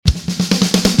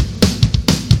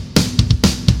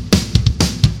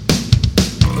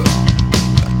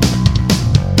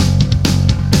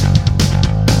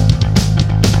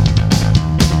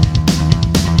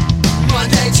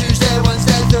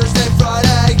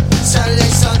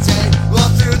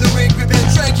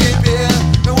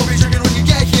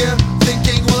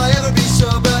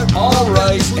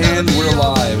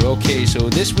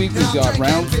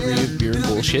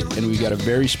got a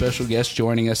very special guest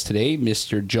joining us today,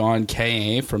 Mr. John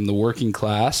Cayen from the Working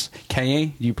Class.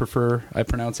 Cayen, do you prefer I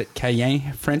pronounce it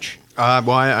Cayen, French?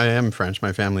 Well, I am French.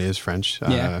 My family is French.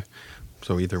 Yeah.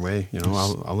 So either way, you know,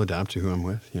 I'll adapt to who I'm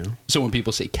with, you know. So when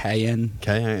people say Cayen...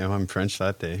 Cayen, I'm French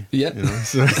that day. Yeah. You know,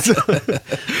 so.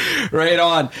 Right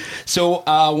on. So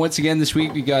once again this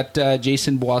week we got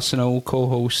Jason Boissonneau,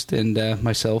 co-host, and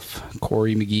myself,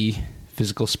 Corey McGee,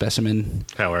 physical specimen.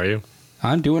 How are you?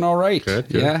 I'm doing all right. Good.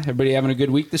 Yeah, everybody having a good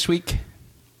week this week?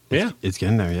 Yeah. It's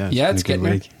getting there, yeah. Yeah, it's been a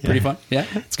getting good there. week. Pretty fun. Yeah.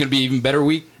 It's going to be even better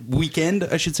weekend,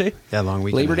 I should say. Yeah, long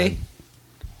weekend. Labor Day. ahead.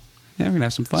 Yeah, we're going to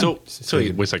have some fun. So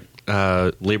it was like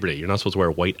Labor Day. You're not supposed to wear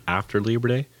white after Labor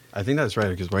Day? I think that's right,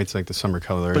 because white's like the summer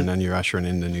color, and then you're ushering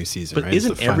in the new season, But right? It's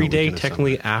isn't the final every day weekend of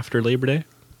technically summer. after Labor Day?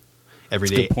 Every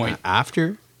That's a day good point.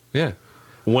 after? Yeah.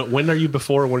 When are you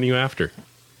before? When are you after?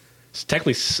 It's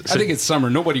technically, I think it's summer.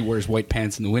 Nobody wears white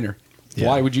pants in the winter. Yeah.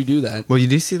 Why would you do that? Well, you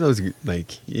do see those,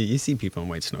 like, you see people in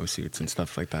white snowsuits and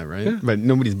stuff like that, right? Yeah. But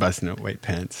nobody's busting out white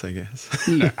pants, I guess.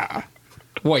 Nah.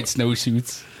 White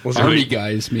snowsuits. Well, so Army we-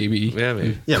 guys, maybe. Yeah,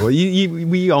 maybe. Yeah, well,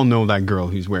 we all know that girl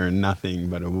who's wearing nothing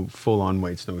but a full-on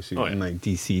white snowsuit Oh, yeah. and like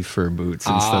DC fur boots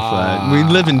and stuff like that. We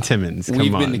live in Timmins. Come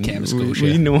We've on. been to Kamusha.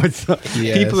 We know what's up.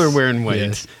 Yes. People are wearing white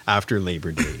Yes. after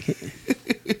Labor Day.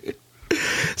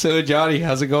 So, Johnny,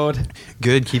 how's it going?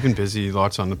 Good, keeping busy,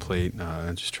 lots on the plate.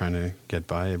 Just trying to get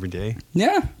by every day.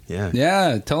 Yeah. Yeah.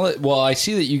 Yeah. Tell it. Well, I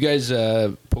see that you guys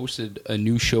posted a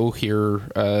new show here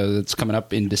that's coming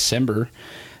up in December.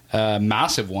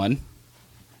 Massive one.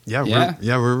 Yeah,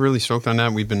 we're really stoked on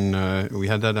that. We've been we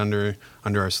had that under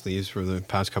our sleeves for the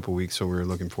past couple of weeks, so we're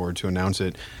looking forward to announce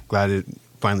it. Glad it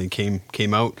finally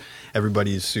came out.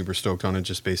 Everybody is super stoked on it,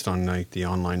 just based on like the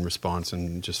online response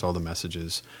and just all the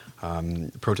messages.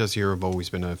 Protests here have always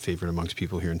been a favorite amongst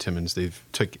people here in Timmins. They've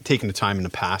taken the time in the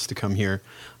past to come here,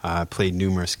 played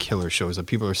numerous killer shows that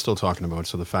people are still talking about.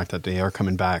 So the fact that they are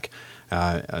coming back,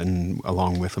 and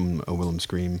along with them, a Willem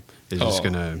Scream is just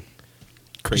gonna.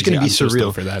 Crazy. It's going to be I'm so surreal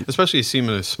stoked for that. especially seeing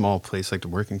a small place like the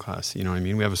Working Class. You know what I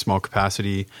mean? We have a small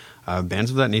capacity.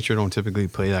 Bands of that nature don't typically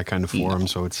play that kind of forum,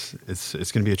 so it's going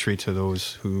to be a treat to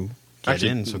those who get Actually-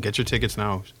 in. So get your tickets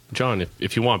now. John,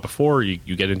 if you want, before you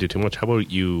get into too much, how about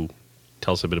you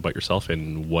tell us a bit about yourself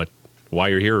and why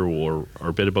you're here, or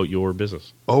a bit about your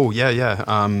business? Oh yeah.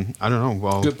 I don't know.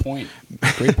 Well, Good point.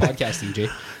 Great podcasting, Jay.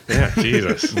 Yeah,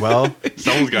 Jesus. well,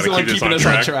 Someone's got He's to the one keep this keeping on us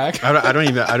track. on track.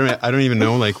 I don't even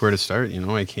know like where to start. You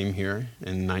know, I came here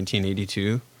in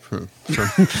 1982 from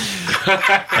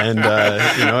and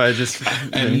you know, I just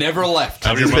And never left.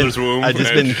 Out of your mother's womb. I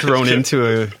just and- been thrown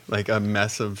into a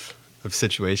mess of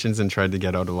situations and tried to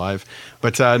get out alive.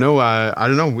 But no, I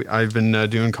don't know. I've been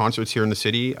doing concerts here in the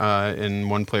city in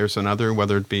one place or another,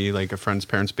 whether it be like a friend's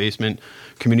parents' basement,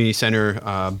 community center,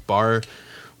 bar,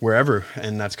 wherever.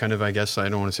 And that's kind of, I guess, I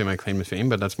don't want to say my claim to fame,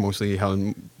 but that's mostly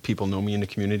how people know me in the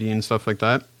community and stuff like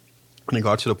that. And it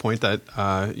got to the point that,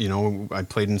 you know, I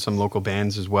played in some local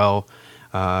bands as well.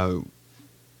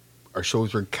 Our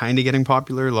shows were kind of getting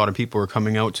popular. A lot of people were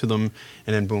coming out to them.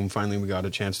 And then, boom, finally we got a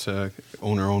chance to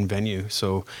own our own venue.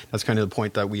 So that's kind of the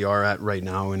point that we are at right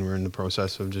now. And we're in the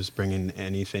process of just bringing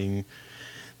anything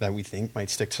that we think might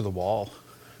stick to the wall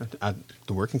at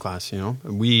the Working Class, you know.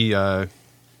 We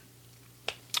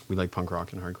like punk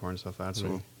rock and hardcore and stuff like that.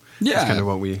 So Yeah. that's kind of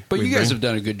what we But we you guys bring. have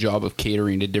done a good job of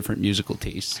catering to different musical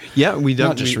tastes. Yeah, we Not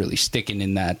definitely. just really sticking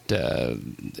in that,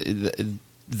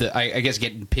 I guess,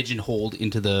 getting pigeonholed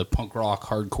into the punk rock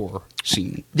hardcore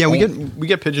scene. Yeah, we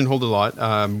get pigeonholed a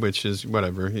lot, which is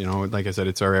whatever. You know, like I said,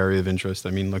 it's our area of interest. I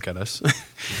mean, look at us.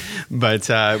 But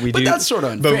that's sort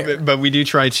of unfair. But we do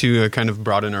try to kind of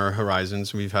broaden our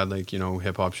horizons. We've had like, you know,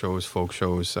 hip hop shows, folk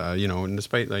shows. You know, and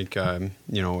despite like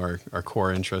you know, our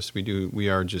core interests, we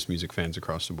are just music fans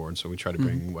across the board. So we try to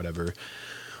bring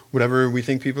whatever we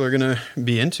think people are going to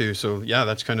be into. So yeah,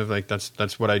 that's kind of like,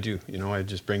 that's what I do. You know, I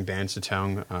just bring bands to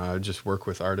town, just work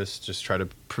with artists, just try to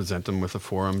present them with a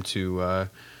forum to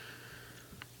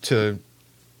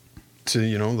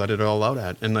you know, let it all out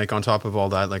at. And like on top of all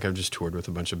that, like I've just toured with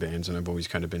a bunch of bands and I've always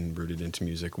kind of been rooted into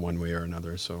music one way or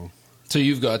another. So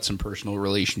you've got some personal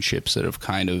relationships that have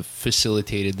kind of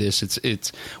facilitated this. It's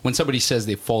when somebody says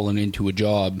they've fallen into a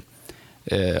job,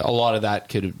 a lot of that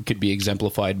could be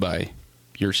exemplified by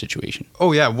your situation.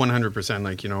 Oh yeah, 100%.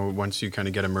 Like, you know, once you kind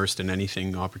of get immersed in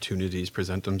anything, opportunities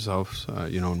present themselves.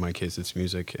 You know, in my case, it's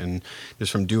music, and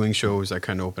just from doing shows, that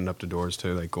kind of opened up the doors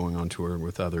to like going on tour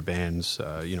with other bands.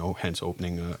 You know, hence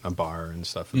opening a bar and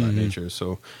stuff of that nature.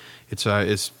 So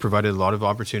it's provided a lot of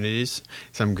opportunities.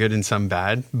 Some good and some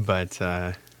bad, but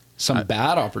Some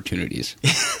bad opportunities.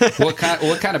 What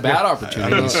kind of bad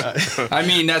opportunities? I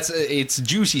mean, it's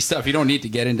juicy stuff. You don't need to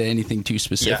get into anything too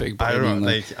specific. But I don't know.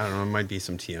 I don't know. It might be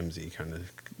some TMZ kind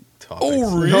of topics.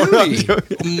 Oh, really?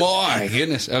 My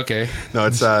goodness. Okay. No,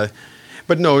 it's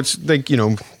but no, it's like,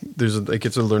 there's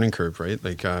it's a learning curve, right?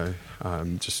 Like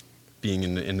just being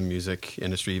in the music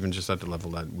industry, even just at the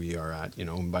level that we are at,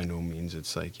 by no means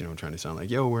it's like, trying to sound like,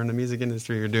 yo, we're in the music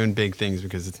industry, you're doing big things,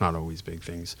 because it's not always big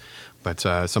things. But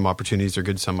some opportunities are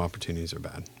good, some opportunities are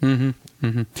bad. Mm-hmm.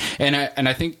 Mm-hmm. And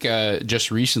I think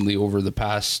just recently, over the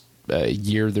past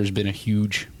year, there's been a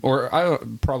huge, or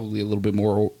probably a little bit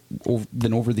more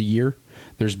than over the year,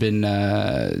 there's been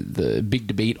the big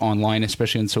debate online,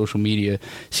 especially on social media,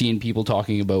 seeing people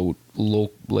talking about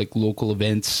local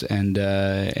events and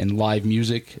live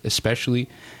music, especially.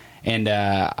 And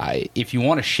if you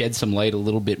want to shed some light a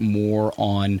little bit more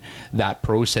on that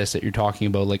process that you're talking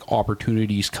about, like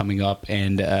opportunities coming up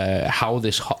and how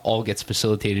this all gets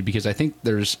facilitated, because I think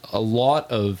there's a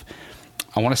lot of,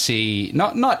 I want to say,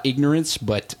 not ignorance,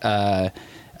 but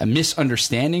a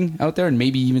misunderstanding out there, and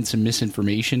maybe even some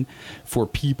misinformation for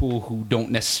people who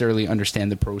don't necessarily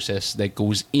understand the process that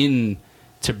goes into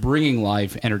bringing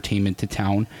live entertainment to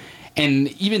town. And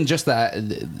even just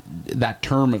that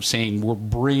term of saying we're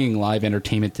bringing live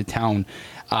entertainment to town,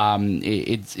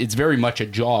 it's very much a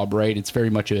job, right? It's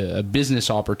very much a business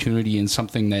opportunity and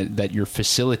something that you're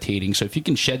facilitating. So if you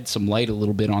can shed some light a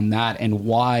little bit on that and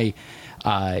why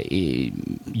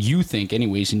you think,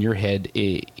 anyways, in your head,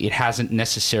 it hasn't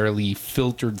necessarily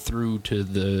filtered through to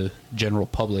the general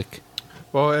public.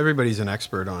 Well, everybody's an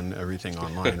expert on everything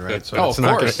online, right? So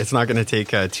it's not going to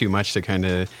take too much to kind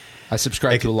of. I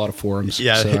subscribe to a lot of forums.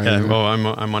 Yeah, so well,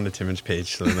 I'm on the Timmins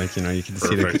page, so you can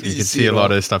see a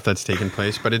lot of stuff that's taken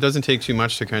place. But it doesn't take too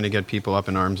much to kind of get people up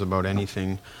in arms about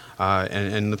anything.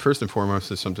 And the first and foremost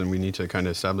is something we need to kind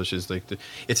of establish is like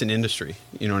it's an industry.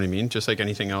 You know what I mean? Just like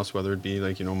anything else, whether it be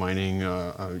like mining,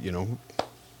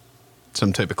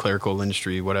 some type of clerical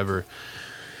industry, whatever.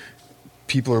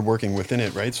 People are working within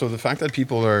it, right? So the fact that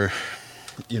people are,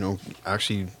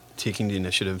 actually taking the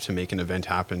initiative to make an event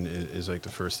happen is like the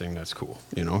first thing that's cool,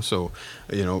 So,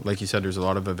 like you said, there's a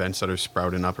lot of events that are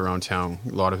sprouting up around town,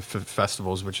 a lot of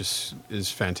festivals, which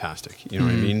is fantastic. You know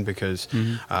what I mean? Because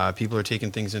people are taking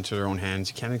things into their own hands.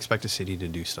 You can't expect a city to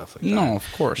do stuff like that. No,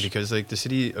 of course. Because like the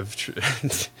city of, sure,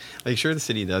 the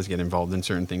city does get involved in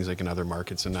certain things like in other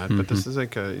markets and that, but this is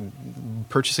like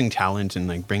purchasing talent and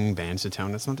like bringing bands to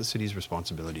town. That's not the city's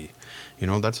responsibility.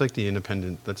 That's like the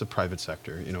independent, that's a private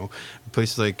sector,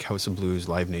 places like House of Blues,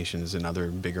 Live Nations, and other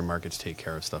bigger markets take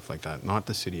care of stuff like that, not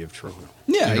the city of Toronto.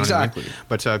 Yeah, exactly. I mean?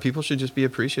 But people should just be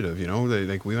appreciative,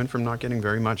 like we went from not getting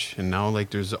very much, and now like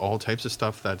there's all types of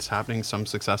stuff that's happening, some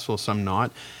successful, some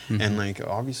not, and like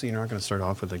obviously you're not going to start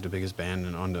off with like the biggest band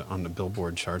and on the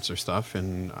Billboard charts or stuff,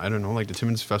 and I don't know, like the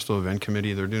Timmins Festival Event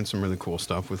Committee, they're doing some really cool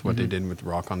stuff with what they did with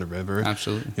Rock on the River.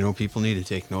 Absolutely. People need to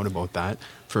take note about that.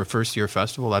 For a first year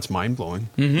festival, that's mind blowing.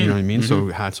 You know what I mean? So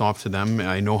hats off to them.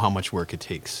 I know how much work it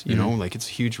takes. Like it's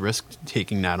a huge risk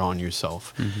taking that on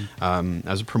yourself.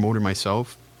 As a promoter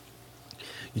myself,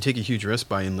 you take a huge risk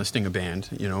by enlisting a band.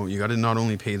 You got to not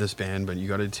only pay this band, but you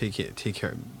got to take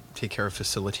care of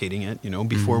facilitating it.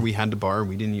 Before we had the bar,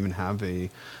 we didn't even have a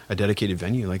dedicated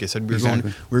venue. Like I said,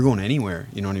 we're going anywhere.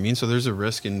 You know what I mean? So there's a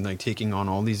risk in like taking on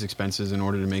all these expenses in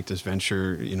order to make this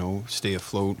venture, stay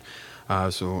afloat.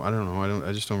 So I don't know.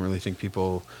 I just don't really think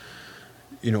people,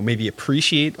 maybe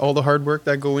appreciate all the hard work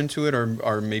that go into it,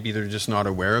 or maybe they're just not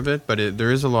aware of it. But there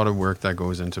is a lot of work that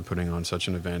goes into putting on such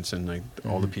an event, and like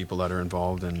all the people that are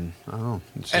involved. And I don't know.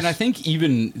 And I think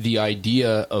even the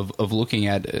idea of looking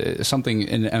at something,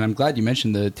 and I'm glad you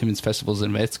mentioned the Timmins Festivals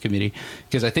and Events Committee,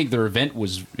 because I think their event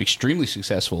was extremely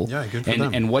successful. Yeah, good for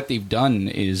them. And what they've done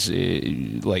is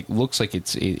looks like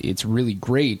it's really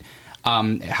great.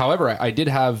 However, I did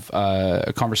have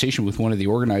a conversation with one of the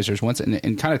organizers once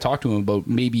and kind of talked to him about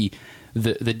maybe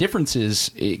the differences,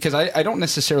 because I don't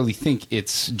necessarily think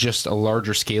it's just a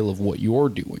larger scale of what you're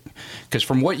doing. Because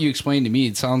from what you explained to me,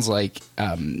 it sounds like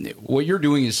what you're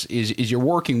doing is you're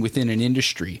working within an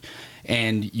industry,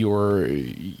 and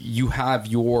you have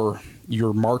your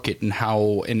market and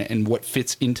how and what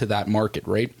fits into that market,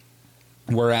 right?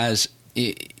 Whereas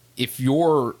if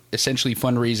you're essentially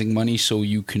fundraising money so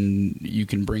you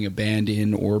can bring a band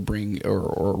in or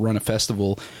run a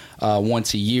festival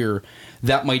once a year,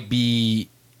 that might be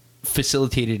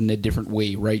facilitated in a different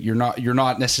way, right? You're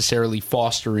not necessarily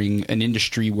fostering an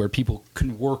industry where people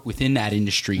can work within that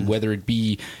industry, whether it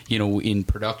be in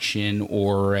production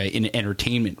or in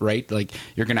entertainment, right? Like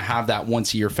you're going to have that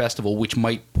once a year festival, which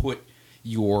might put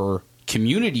your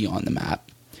community on the map.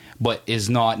 but is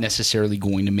not necessarily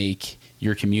going to make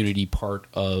your community part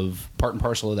and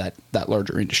parcel of that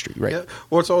larger industry, right? Yeah.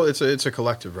 Well, it's a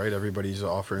collective, right? Everybody's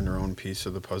offering their own piece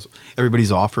of the puzzle.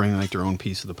 Everybody's offering like their own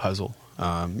piece of the puzzle.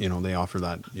 They offer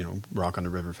that, Rock on the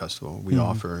River Festival. We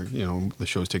offer, the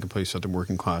shows taking place at the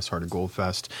Working Class Heart of Gold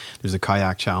Fest. There's a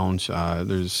kayak challenge.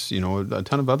 There's, a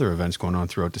ton of other events going on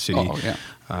throughout the city. Oh, yeah.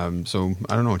 So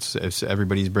I don't know. It's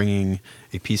everybody's bringing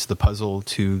a piece of the puzzle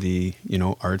to the,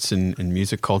 arts and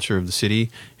music culture of the city.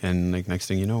 And like next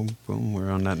thing you know, boom, we're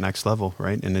on that next level,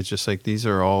 right? And it's just like these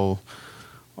are all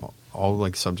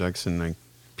like subjects and like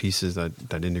pieces that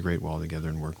integrate well together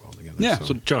and work well together. Yeah.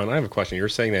 So, John, I have a question. You're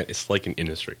saying that it's like an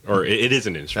industry, or it is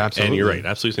an industry. Absolutely. And you're right,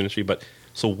 absolutely it's an industry. But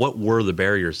so what were the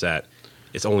barriers that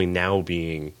it's only now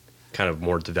being kind of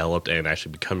more developed and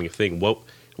actually becoming a thing?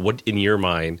 What in your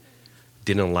mind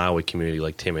didn't allow a community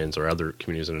like Timmins or other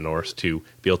communities in the north to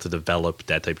be able to develop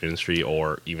that type of industry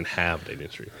or even have that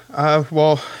industry?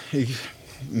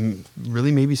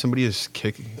 Really, maybe somebody just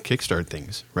kickstart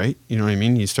things, right? You know what I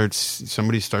mean?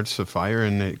 Somebody starts a fire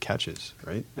and it catches,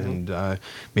 right? Mm-hmm. And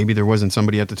maybe there wasn't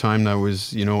somebody at the time that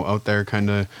was, out there kind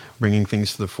of bringing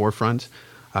things to the forefront.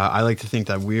 I like to think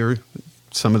that we're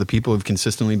some of the people who've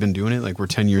consistently been doing it. Like we're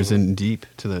 10 years in deep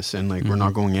to this, and like we're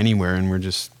not going anywhere, and we're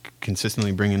just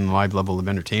consistently bringing a live level of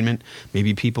entertainment.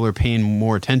 Maybe people are paying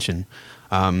more attention.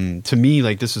 To me,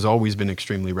 like this has always been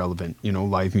extremely relevant,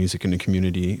 live music in the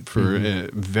community for a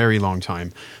very long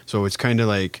time. So it's kind of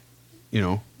like,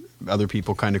 other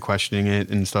people kind of questioning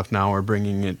it and stuff now are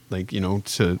bringing it like,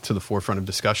 to the forefront of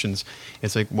discussions.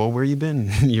 It's like, well, where you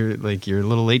been? You're a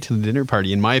little late to the dinner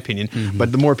party, in my opinion. Mm-hmm.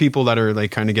 But the more people that are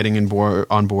like kind of getting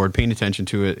on board, paying attention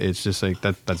to it, it's just like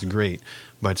that's great.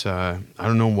 But I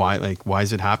don't know why. Like, why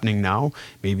is it happening now?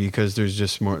 Maybe because there's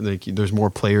just more. Like, there's more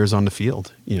players on the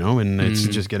field, and it's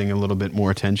just getting a little bit more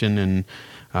attention, and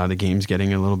the game's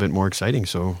getting a little bit more exciting.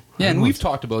 So yeah, and we've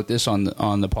talked about this on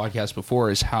the podcast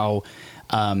before. Is how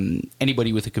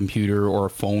anybody with a computer or a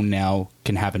phone now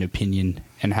can have an opinion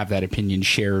and have that opinion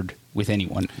shared with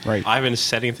anyone, right? I've been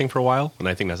said anything for a while, and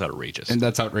I think that's outrageous. And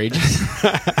that's outrageous.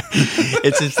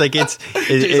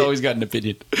 It's always got an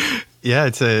opinion. Yeah, I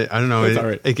don't know.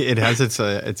 Right. It has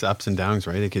its ups and downs,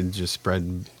 right? It could just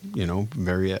spread,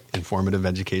 very informative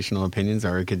educational opinions,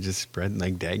 or it could just spread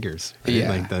like daggers, right? Yeah.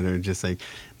 Like that are just like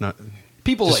not.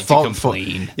 People just like to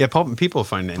complain. Yeah, people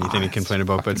find anything to complain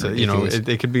about, but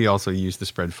it could be also used to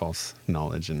spread false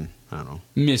knowledge and I don't know,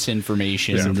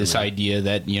 misinformation. And this idea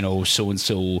that so and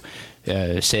so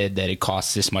said that it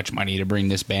costs this much money to bring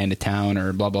this band to town,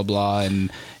 or blah blah blah,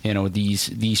 and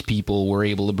these people were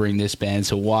able to bring this band,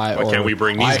 so why can't we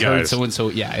bring these guys? So and so,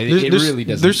 yeah, it really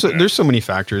doesn't. There's so many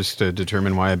factors to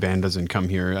determine why a band doesn't come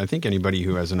here. I think anybody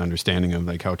who has an understanding of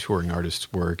like how touring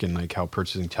artists work and like how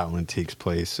purchasing talent takes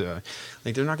place,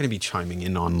 like they're not going to be chiming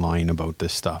in online about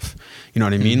this stuff. You know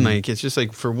what I mean? Mm-hmm. Like it's just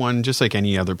like, for one, just like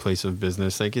any other place of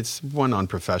business, like it's one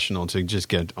unprofessional to just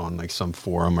get on like some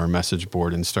forum or message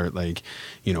board and start like,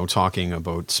 talking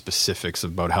about specifics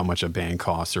about how much a band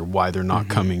costs or why they're not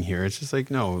coming here. It's just like,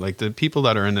 no, like the people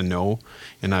that are in the know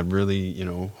and that really,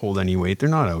 hold any weight, they're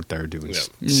not out there doing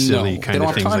silly kind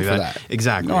of things like that.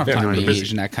 Exactly. They don't have time to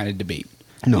engage in that kind of debate.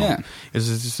 No, it's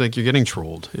just like you're getting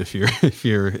trolled if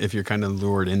you're kind of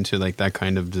lured into like that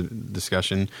kind of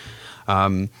discussion.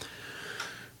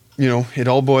 It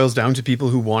all boils down to people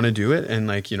who want to do it, and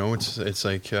like it's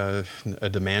like a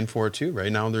demand for it too.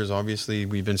 Right now,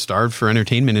 we've been starved for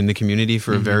entertainment in the community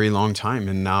for a very long time,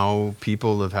 and now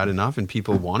people have had enough, and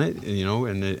people want it.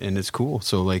 And it's cool.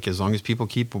 So like as long as people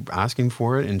keep asking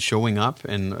for it and showing up,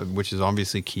 and which is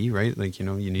obviously key, right? Like you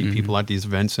need people at these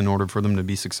events in order for them to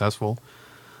be successful.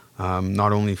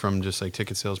 Not only from just like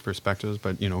ticket sales perspectives,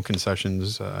 but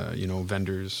concessions,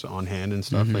 vendors on hand and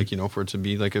stuff, like for it to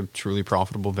be like a truly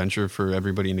profitable venture for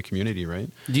everybody in the community, right?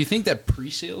 Do you think that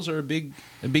pre-sales are a big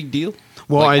deal?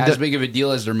 Well, as big of a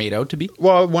deal as they're made out to be?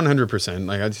 Well, 100%.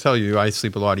 Like I tell you, I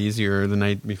sleep a lot easier the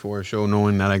night before a show,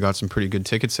 knowing that I got some pretty good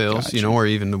ticket sales, gotcha. Or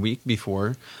even the week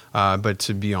before. But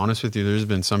to be honest with you, there's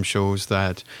been some shows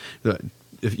that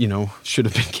should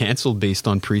have been canceled based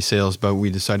on pre-sales, but we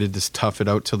decided to tough it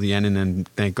out till the end, and then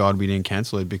thank God we didn't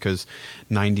cancel it because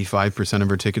 95%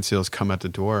 of our ticket sales come at the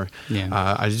door. Yeah.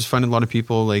 I just find a lot of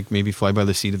people like maybe fly by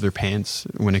the seat of their pants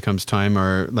when it comes time,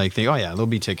 or like think, oh yeah, there'll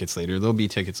be tickets later.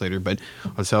 But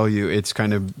I'll tell you, it's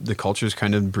kind of, the culture's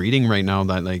kind of breeding right now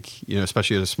that like,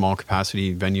 especially at a small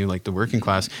capacity venue like the Working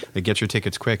Class, like get your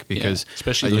tickets quick because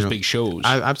especially those big shows.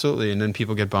 Absolutely. And then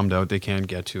people get bummed out. They can't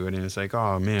get to it. And it's like,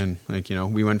 oh man, like,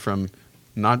 we went from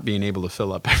not being able to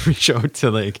fill up every show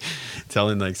to like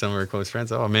telling like some of our close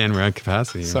friends, oh man, we're at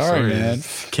capacity. Sorry, man.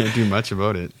 Can't do much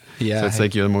about it. Yeah. So it's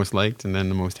like you're the most liked and then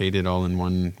the most hated all in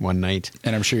one night.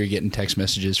 And I'm sure you're getting text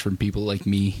messages from people like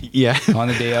me. Yeah. On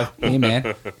the day of, hey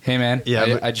man,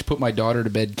 Yeah, I just put my daughter to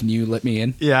bed. Can you let me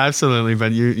in? Yeah, absolutely.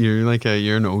 But you're like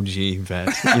you're an OG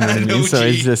vet. You know what I mean? OG. So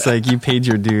it's just like you paid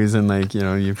your dues and like, you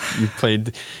know, you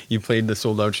played the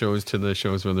sold out shows to the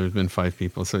shows where there's been 5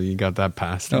 people. So you got that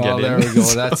pass to get in. There we go.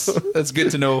 That's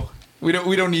good to know. We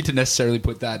don't need to necessarily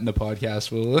put that in the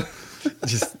podcast. We'll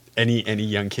Just any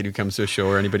young kid who comes to a show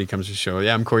or anybody comes to a show.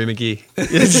 Yeah, I'm Corey McGee.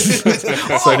 So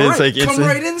it's like come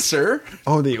right in, sir.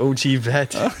 Oh, the OG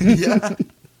vet. Yeah.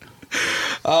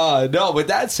 No, but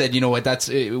that said, you know what? That's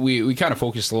we kind of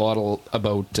focused a lot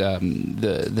about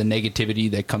the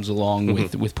negativity that comes along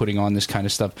with putting on this kind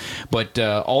of stuff. But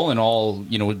all in all,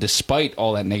 you know, despite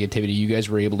all that negativity, you guys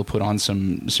were able to put on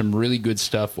some really good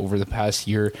stuff over the past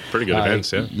year. Pretty good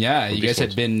events, yeah. Yeah, you guys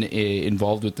had been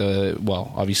involved with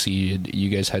obviously you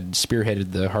guys had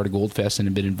spearheaded the Heart of Gold Fest and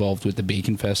had been involved with the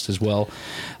Bacon Fest as well.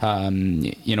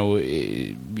 You know,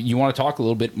 you want to talk a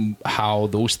little bit how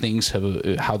those things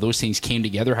came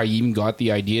together, how you even got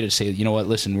the idea to say, you know what,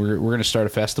 listen, we're going to start a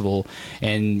festival,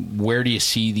 and where do you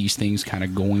see these things kind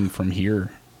of going from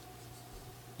here?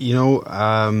 You know,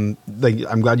 like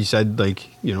I'm glad you said, like,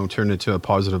 you know, turn it to a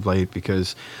positive light,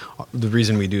 because the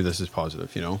reason we do this is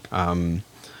positive. You know,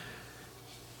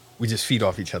 we just feed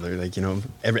off each other. Like, you know,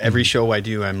 every show I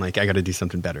do, I'm like, I got to do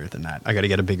something better than that. I got to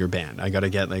get a bigger band. I got to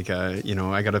get like you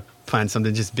know, I got to plan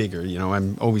something just bigger. You know,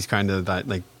 I'm always kind of that,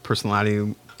 like,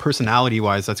 personality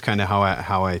wise, that's kind of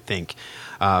how I think.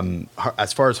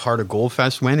 As far as Heart of Gold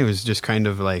Fest went, it was just kind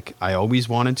of like I always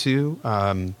wanted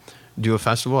to do a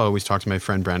festival. I always talk to my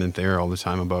friend Brandon Thayer all the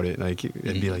time about it. Like,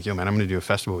 it'd be like, yo man, I'm going to do a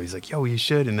festival. He's like, yo, you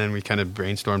should. And then we kind of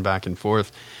brainstorm back and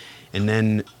forth. And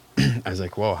then I was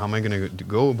like, whoa, how am I going to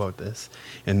go about this?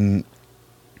 And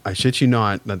I shit you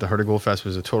not, that the Heart of Gold Fest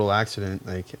was a total accident.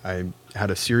 Like, I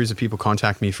had a series of people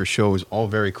contact me for shows, all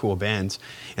very cool bands,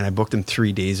 and I booked them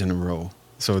 3 days in a row.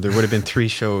 So there would have been 3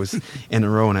 shows in a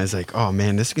row, and I was like, oh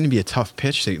man, this is going to be a tough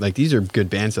pitch. Like, these are good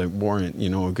bands that warrant, you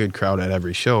know, a good crowd at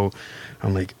every show.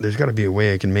 I'm like, there's got to be a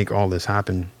way I can make all this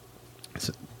happen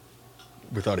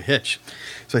without a hitch.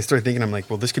 So I started thinking, I'm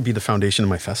like, well, this could be the foundation of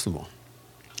my festival.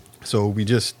 So we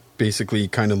just basically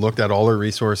kind of looked at all our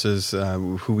resources,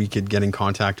 who we could get in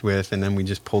contact with, and then we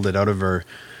just pulled the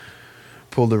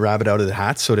rabbit out of the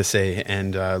hat, so to say.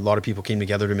 And a lot of people came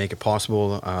together to make it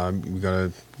possible. We got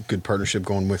a good partnership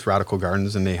going with Radical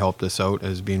Gardens, and they helped us out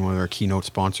as being one of our keynote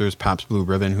sponsors. Pabst Blue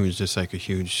Ribbon, who's just like a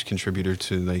huge contributor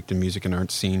to like the music and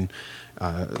art scene,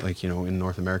 like, you know, in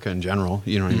North America in general.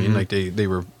 You know what I mean? Like they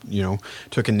were, you know,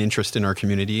 took an interest in our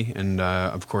community. And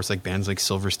of course, like bands like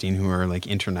Silverstein, who are like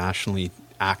internationally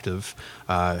active,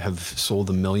 have sold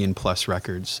 1 million+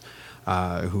 records.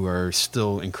 Who are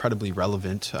still incredibly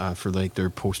relevant for like their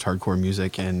post-hardcore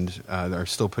music, and are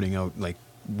still putting out like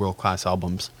world-class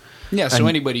albums. Yeah, so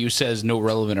anybody who says no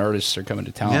relevant artists are coming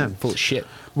to town, full of shit.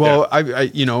 Well, I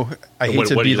you know, I hate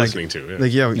to what are be you like, listening to?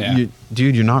 like,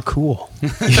 dude, you're not cool.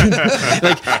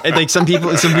 like some people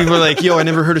are like, yo, I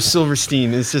never heard of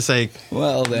Silverstein. It's just like,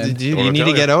 well, then, dude, you need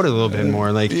to get out a little bit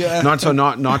more. Like, not to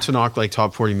knock like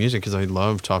top 40 music, because I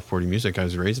love top 40 music. I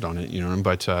was raised on it, you know.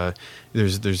 But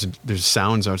there's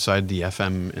sounds outside the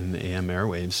FM and the AM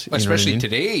airwaves, especially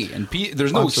today, and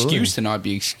there's no excuse to not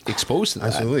be exposed to that.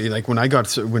 Absolutely. Like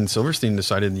when Silverstein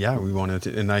decided, we wanted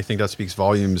to, and I think that speaks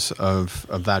volumes of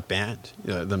that band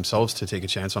themselves, to take a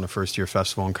chance on a first-year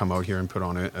festival and come out here and put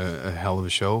on a hell of a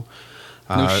show.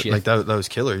 No shit. Like that was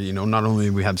killer. You know, not only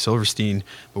we had Silverstein,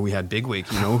 but we had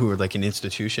Bigwig, you know, who were like an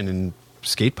institution in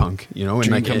skate punk, you know, and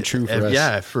dream like come true for us.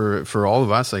 Yeah, for all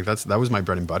of us, like that was my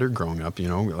bread and butter growing up, you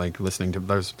know, like listening to,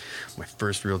 that was my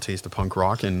first real taste of punk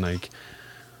rock, and like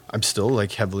I'm still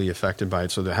like heavily affected by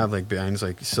it. So to have like bands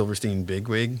like Silverstein,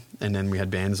 Bigwig, and then we had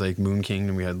bands like Moon King,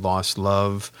 and we had Lost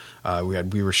Love,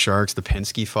 we were Sharks, the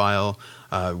Penske File,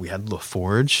 we had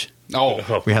LaForge. We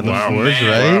had LaForge,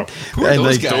 right? Wow. Who are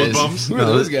those guys? Who are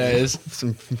those guys?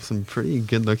 Some pretty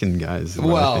good looking guys.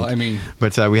 Well, I mean,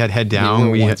 but we had Head Down.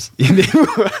 when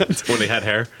they had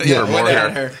hair, yeah, when they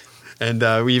had hair. And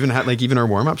we even had like, even our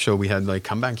warm up show, we had like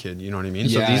Comeback Kid, you know what I mean?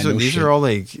 Yeah, so these are all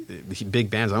like big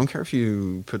bands. I don't care if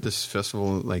you put this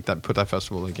festival like that, put that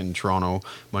festival like in Toronto,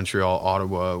 Montreal,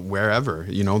 Ottawa, wherever,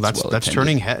 you know, that's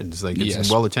turning heads. Like it's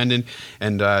well attended,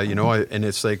 and you know, and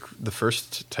it's like the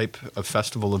first type of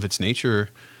festival of its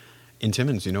nature in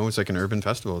Timmins, you know, it's like an urban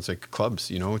festival. It's like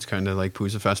clubs, you know, it's kind of like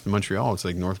Pousa Fest in Montreal. It's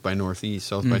like North by Northeast,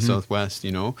 South by Southwest,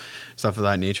 you know, stuff of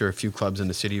that nature. A few clubs in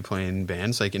the city playing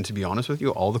bands. Like, and to be honest with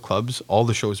you, all the clubs, all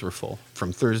the shows were full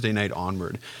from Thursday night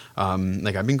onward.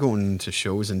 Like, I've been going to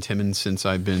shows in Timmins since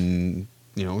I've been,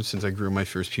 you know, since I grew my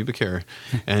first pubic hair.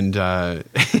 And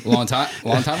long time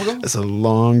ago. That's a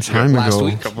long time Last ago.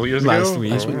 week? A couple years Last ago?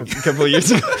 week, Oh, wow. a couple of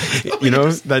years ago. You know,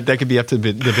 that could be up to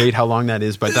debate how long that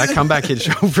is. But that comeback hit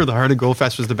show for the Heart of Gold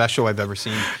Fest was the best show I've ever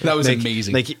seen. That was like,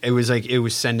 amazing. Like it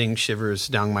was sending shivers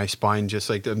down my spine. Just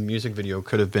like the music video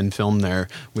could have been filmed there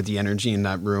with the energy in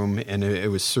that room, and it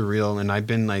was surreal. And I've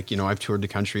been like, you know, I've toured the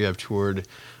country, I've toured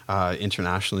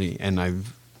internationally, and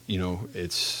I've, you know,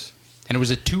 And it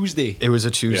was a Tuesday. It was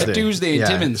a Tuesday. A Tuesday in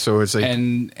Timmins. So it's like,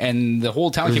 and the whole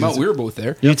town came out. We were both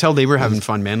there. you could tell they were having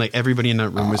fun, man. Like everybody in that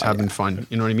room was having fun.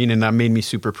 You know what I mean? And that made me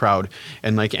super proud.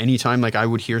 And like anytime, like I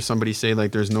would hear somebody say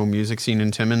like, "There's no music scene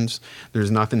in Timmins.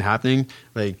 There's nothing happening."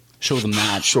 Like Show them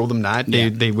that. Show them that. Yeah.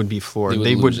 They would be floored.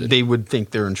 They would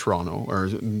think they're in Toronto or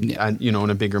you know,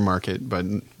 in a bigger market, but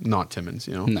not Timmins.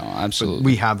 You know? No, absolutely. But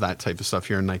we have that type of stuff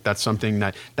here, and like that's something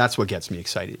that's what gets me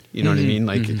excited. You know what I mean?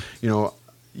 Like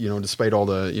you know, despite all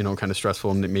the, you know, kind of stressful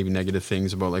and maybe negative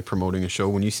things about like promoting a show,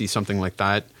 when you see something like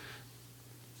that,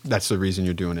 that's the reason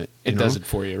you're doing it. It does it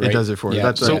for you, right? It does it for you.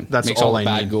 Yeah, That's makes all the I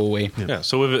bad need. go away. Yeah.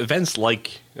 So with events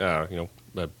like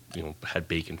had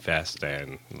Bacon Fest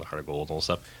and the Heart of Gold and all that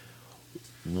stuff,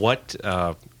 what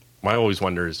I always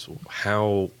wonder is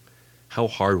how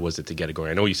hard was it to get it going?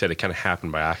 I know you said it kind of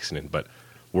happened by accident, but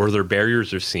were there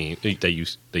barriers that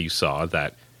you saw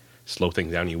that slow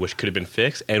things down you wish could have been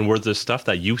fixed? And were there stuff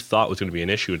that you thought was going to be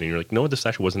an issue and you're like, no, this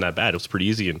actually wasn't that bad, it was pretty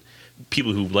easy, and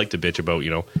people who like to bitch about, you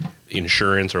know,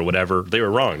 insurance or whatever, they were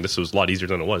wrong, this was a lot easier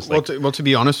than it was? Like, Well, to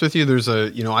be honest with you, there's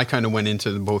I kind of went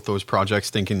into both those projects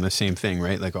thinking the same thing,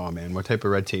 right? Like, oh man, what type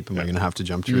of red tape am I going to have to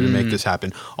jump through to make this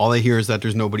happen? All I hear is that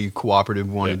there's nobody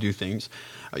cooperative want to do things.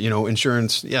 You know,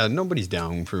 insurance, nobody's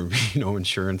down for, you know,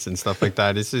 insurance and stuff like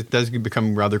that. It does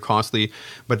become rather costly.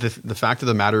 But the fact of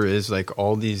the matter is, like,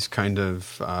 all these kind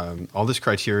of, all this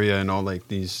criteria and all, like,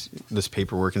 this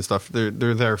paperwork and stuff, they're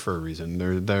there for a reason.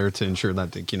 They're there to ensure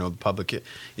that, you know, the public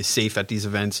is safe at these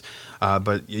events.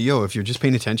 But, if you're just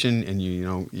paying attention and,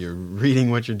 you're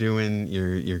reading what you're doing,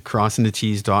 you're crossing the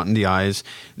T's, dotting the I's.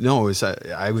 No,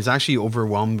 I was actually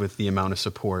overwhelmed with the amount of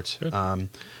support.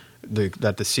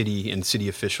 That the city and city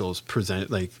officials present,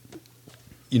 like,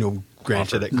 you know,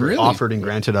 offered and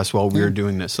granted us while we were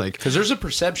doing this, like, because there's a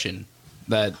perception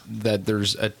that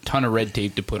there's a ton of red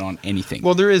tape to put on anything.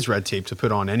 Well, there is red tape to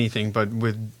put on anything, but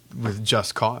with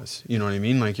just cause. You know what I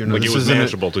mean? Like, like, it was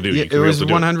manageable to do. Yeah, it was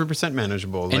 100%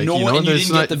 manageable. And like, you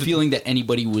didn't get the feeling that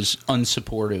anybody was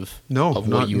unsupportive. of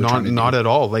what you were trying to do. Not at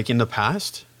all. Like in the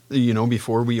past, you know,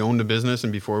 before we owned a business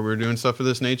and before we were doing stuff of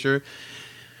this nature.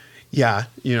 Yeah,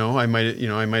 I might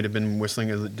have been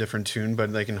whistling a different tune, but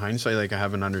like in hindsight, like I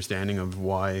have an understanding of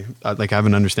why,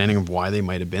 they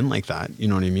might have been like that. You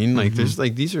know what I mean? Like there's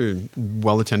like, these are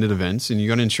well attended events, and you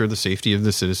got to ensure the safety of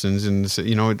the citizens. And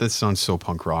that sounds so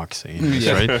punk rock saying this,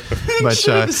 right? But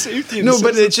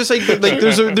but it's just like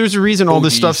there's a reason all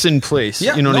this stuff's in place.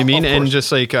 Yeah, you know what I mean? And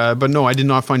just like, but no, I did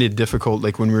not find it difficult.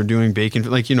 Like when we were doing bacon,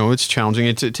 like, you know, it's challenging.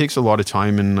 It takes a lot of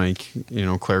time and like, you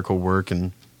know, clerical work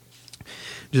and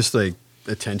just like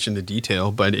attention to detail,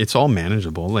 but it's all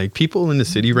manageable. Like people in the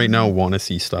city right now want to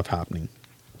see stuff happening.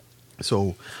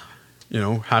 So, you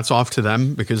know, hats off to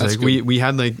them, because That's like we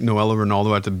had like Noella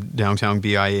Ronaldo at the downtown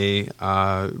BIA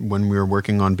when we were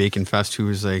working on Bacon Fest, who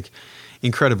was like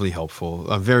incredibly helpful,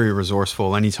 very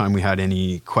resourceful. Anytime we had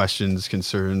any questions,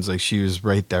 concerns, like she was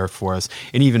right there for us.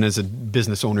 And even as a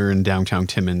business owner in downtown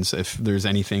Timmins, if there's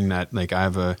anything that like I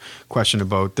have a question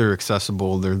about, they're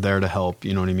accessible, they're there to help.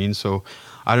 You know what I mean? So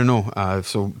I don't know.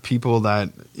 So people that,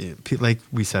 like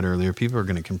we said earlier, people are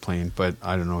going to complain, but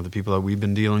I don't know. The people that we've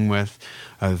been dealing with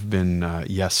have been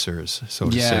yes sirs, so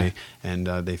to say, and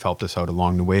they've helped us out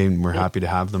along the way, and we're happy to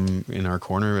have them in our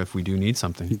corner if we do need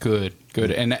something. Good.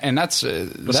 And that's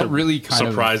that really kind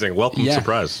of surprising. Welcome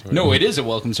surprise. No, it is a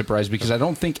welcome surprise, because I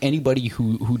don't think anybody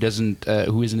who isn't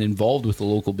involved with the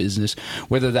local business,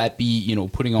 whether that be, you know,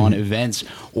 putting on events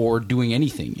or doing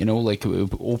anything, you know, like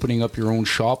opening up your own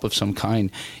shop of some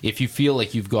kind, if you feel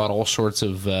like you've got all sorts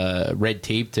of red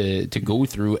tape to go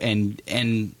through, and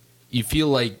you feel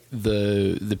like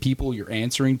the people you're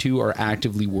answering to are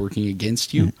actively working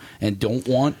against you and don't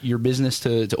want your business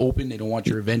to open, they don't want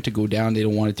your event to go down, they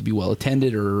don't want it to be well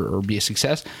attended or be a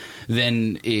success,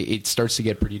 then it starts to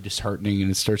get pretty disheartening,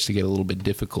 and it starts to get a little bit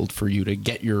difficult for you to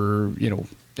get your, you know,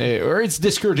 or it's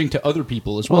discouraging to other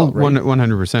people as well. Well, right?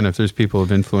 100%. If there's people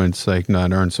of influence like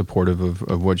that aren't supportive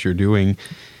of what you're doing,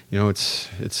 you know, it's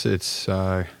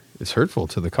hurtful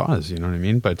to the cause. You know what I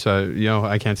mean? But you know,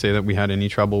 I can't say that we had any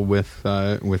trouble with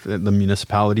the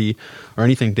municipality or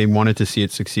anything. They wanted to see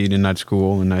it succeed in that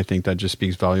school, and I think that just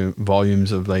speaks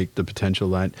volumes of like the potential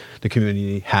that the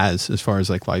community has as far as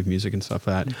like live music and stuff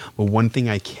like that. But one thing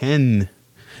I can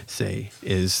say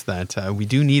is that we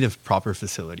do need a proper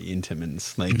facility in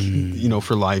Timmins, like you know,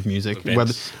 for live music.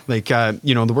 Whether, like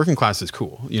you know, the working class is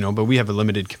cool, you know, but we have a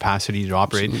limited capacity to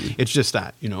operate. Absolutely. It's just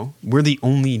that, you know, we're the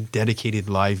only dedicated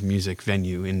live music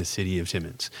venue in the city of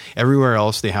Timmins. Everywhere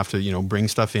else, they have to, you know, bring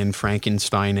stuff in,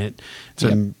 Frankenstein it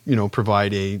to you know,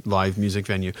 provide a live music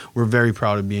venue. We're very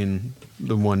proud of being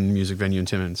the one music venue in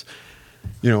Timmins.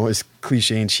 You know, as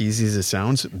cliche and cheesy as it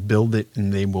sounds, build it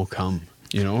and they will come.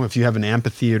 You know, if you have an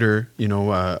amphitheater, you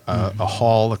know, a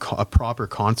hall, a proper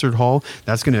concert hall,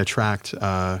 that's going to attract,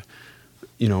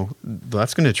 you know,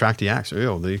 that's going to attract the acts.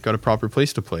 Oh, they've got a proper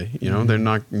place to play. You know, they're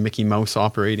not Mickey Mouse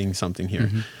operating something here.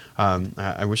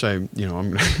 I wish you know,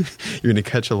 you're going to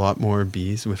catch a lot more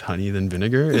bees with honey than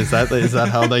vinegar. Is that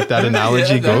how like that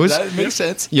analogy goes? That makes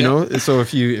sense. You know, so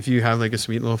if you have like a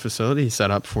sweet little facility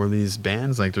set up for these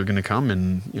bands, like they're going to come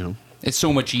and, you know. It's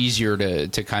so much easier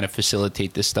to kind of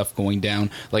facilitate this stuff going down,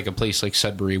 like a place like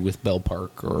Sudbury with Bell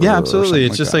Park. Or, yeah, absolutely.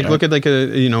 It's just that, like right? Look at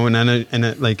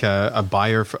like a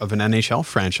buyer of an NHL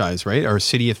franchise, right? Or a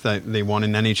city, if they want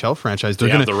an NHL franchise, they're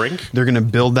going to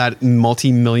build that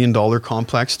multi-million-dollar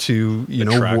complex to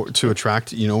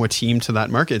attract you know, a team to that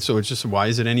market. So it's just, why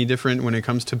is it any different when it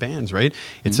comes to bands, right?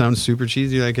 It sounds super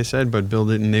cheesy, like I said, but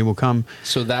build it and they will come.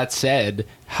 So that said,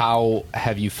 how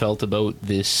have you felt about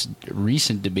this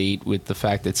recent debate with the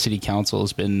fact that City Council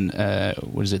has been,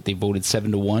 they voted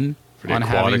 7-1 for the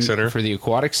aquatic center? For the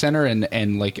aquatic center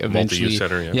and like eventually... Multi-use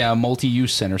center, a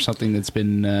multi-use center, something that's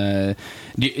been...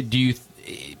 do you...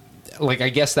 Like, I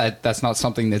guess that's not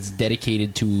something that's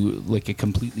dedicated to like a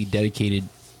completely dedicated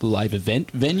live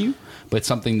event venue, but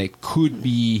something that could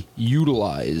be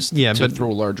utilized to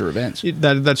throw larger events.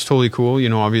 That's totally cool. You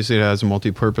know, obviously it has a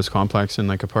multi-purpose complex, and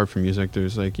like apart from music,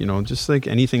 there's like, you know, just like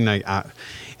anything like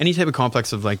any type of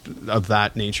complex of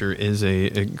that nature is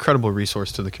a incredible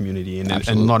resource to the community, and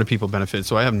a lot of people benefit.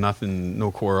 So I have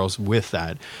no quarrels with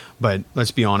that. But let's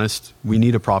be honest, we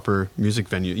need a proper music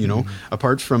venue. You know,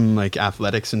 apart from like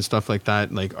athletics and stuff like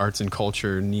that, like arts and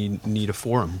culture need a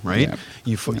forum, right?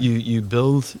 Yeah. You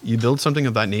build something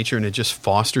of that nature, and it just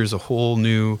fosters a whole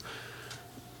new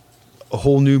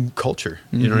culture.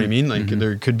 You know what I mean? Like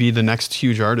there could be the next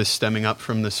huge artist stemming up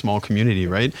from the small community,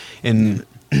 right? And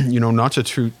you know, not to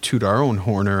toot our own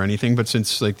horn or anything, but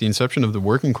since like the inception of the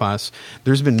working class,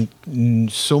 there's been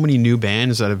so many new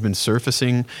bands that have been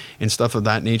surfacing and stuff of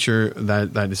that nature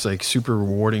that is like super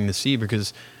rewarding to see,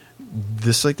 because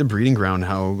this is like the breeding ground,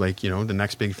 how like, you know, the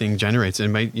next big thing generates. It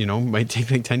might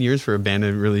take like 10 years for a band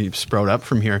to really sprout up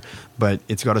from here, but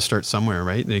it's got to start somewhere,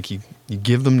 right? Like you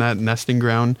give them that nesting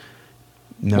ground,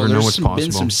 never know what's possible. There's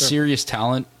been some serious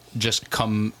talent just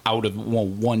come out of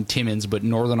one Timmins, but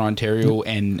Northern Ontario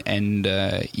and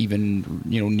even,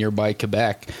 you know, nearby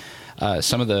Quebec.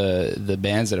 Some of the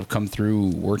bands that have come through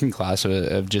working class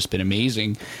have just been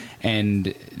amazing,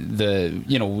 and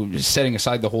setting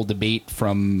aside the whole debate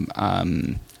from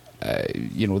no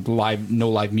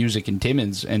live music in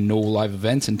Timmins and no live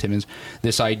events in Timmins,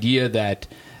 this idea that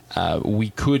we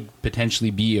could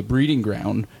potentially be a breeding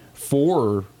ground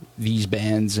for these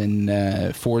bands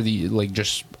and for the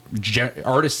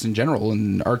artists in general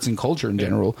and arts and culture in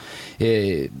general.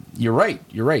 You're right.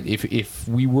 If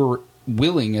we were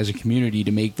willing as a community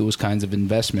to make those kinds of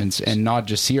investments and not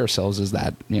just see ourselves as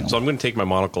that, you know. So I'm going to take my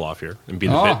monocle off here and be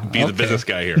the business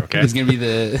guy here. Okay, it's going to be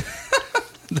the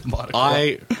monocle.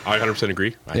 I 100%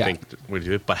 agree. I think we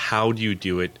do it, but how do you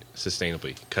do it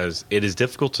sustainably? Because it is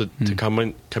difficult to come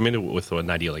in with an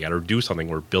idea like that, or do something,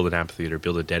 or build an amphitheater,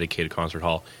 build a dedicated concert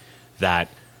hall that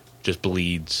just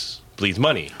bleeds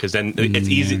money, because then it's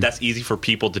easy. That's easy for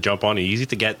people to jump on. It's easy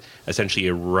to get essentially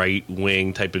a right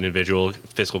wing type of individual,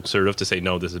 fiscal conservative, to say,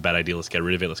 no, this is a bad idea, let's get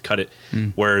rid of it, let's cut it.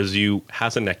 Whereas you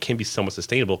have something that can be somewhat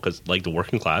sustainable, because like the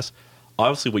working class,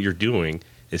 obviously what you're doing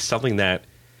is something that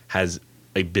has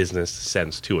a business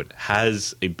sense to it,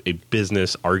 has a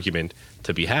business argument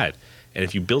to be had. And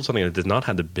if you build something that does not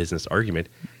have the business argument,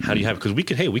 how do you have? Because we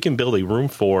can build a room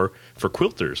for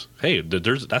quilters. Hey,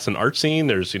 that's an art scene.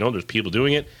 There's people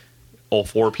doing it. All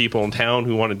 4 people in town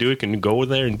who want to do it can go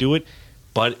there and do it.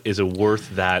 But is it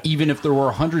worth that? Even if there were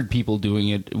 100 people doing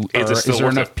it, is there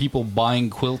enough people buying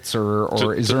quilts,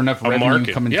 or is there enough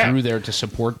revenue coming through there to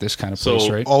support this kind of place?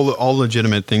 Right, all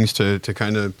legitimate things to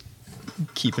kind of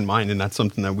keep in mind, and that's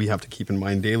something that we have to keep in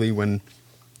mind daily when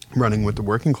running with the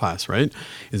working class, right?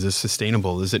 Is this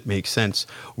sustainable? Does it make sense?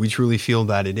 We truly feel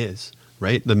that it is,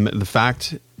 right? The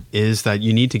fact is that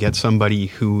you need to get somebody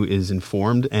who is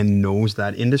informed and knows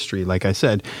that industry. Like I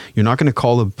said, you're not going to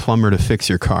call a plumber to fix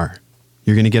your car.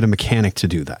 You're going to get a mechanic to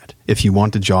do that if you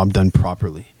want the job done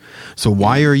properly. So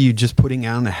why are you just putting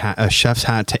on a chef's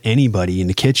hat to anybody in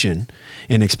the kitchen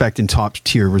and expecting top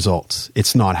tier results?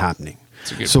 It's not happening.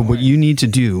 So what you need to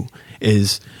do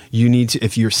is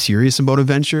if you're serious about a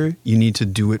venture, you need to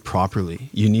do it properly.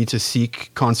 You need to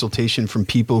seek consultation from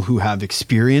people who have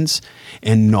experience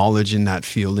and knowledge in that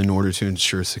field in order to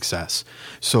ensure success.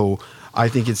 So I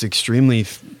think it's extremely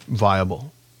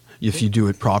viable if you do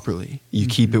it properly. You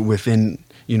keep it within,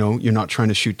 you're not trying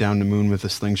to shoot down the moon with a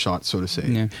slingshot, so to say.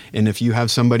 Yeah. And if you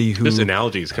have somebody who... This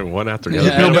analogy is coming one after the other.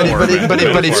 Yeah.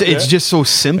 But it's just so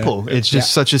simple. It's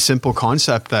just such a simple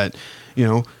concept that,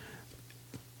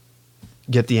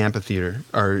 get the amphitheater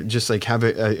or just like have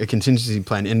a contingency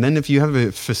plan. And then if you have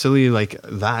a facility like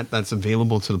that's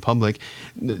available to the public,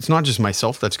 it's not just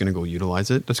myself that's going to go utilize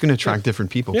it. That's going to attract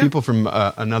different people. Yeah. People from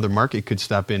another market could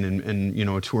step in and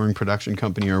a touring production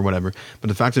company or whatever. But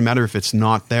the fact of the matter, if it's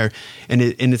not there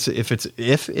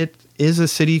if it is a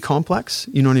city complex,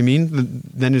 you know what I mean?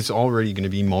 Then it's already going to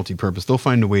be multi-purpose. They'll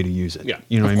find a way to use it. Yeah.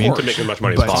 You know what I mean? To make as much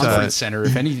money as possible. Conference center,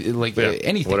 if anything,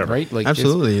 whatever. Right? Like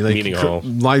absolutely. Meeting hall.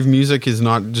 Live music is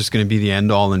not just going to be the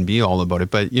end all and be all about it.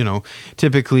 But,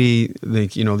 typically,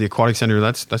 the aquatic center,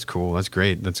 that's cool. That's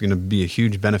great. That's going to be a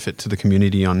huge benefit to the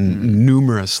community on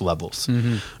numerous levels.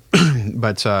 Mm-hmm.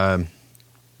 But, I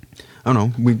don't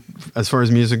know. As far as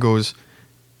music goes,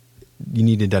 you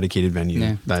need a dedicated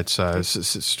venue that's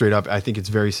straight up. I think it's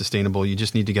very sustainable. You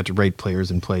just need to get the right players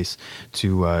in place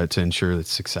to ensure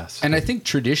its success. And I think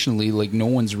traditionally, no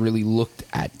one's really looked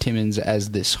at Timmins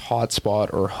as this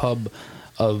hotspot or hub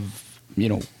of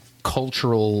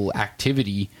cultural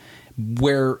activity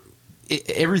where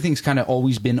everything's kind of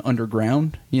always been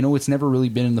underground. It's never really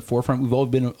been in the forefront. We've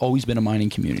always been a mining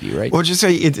community, right? Well, just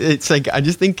say it's like I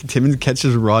just think Timmins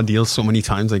catches raw deals so many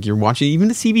times. Like you're watching even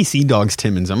the CBC dogs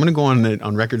Timmins. I'm gonna go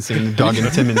on record saying the dog in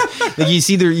Timmins. Like you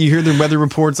hear their weather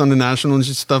reports on the national and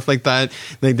just stuff like that.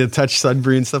 Like the Touch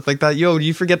Sudbury and stuff like that. Yo, do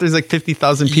you forget there's like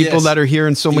 50,000 people that are here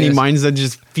and so many mines that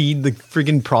just feed the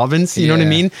friggin' province? You know what I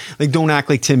mean? Like don't act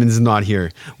like Timmins is not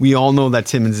here. We all know that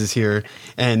Timmins is here,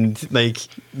 and like.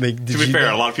 To be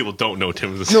fair, a lot of people don't know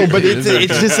Timmins is no, here. but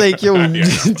it's just like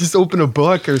just open a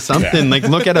book or something. Like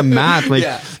look at a map. Like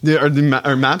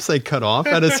are maps like cut off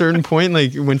at a certain point?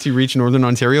 Like once you reach Northern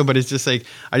Ontario, but it's just like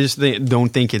I just don't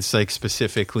think it's like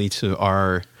specifically to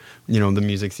our the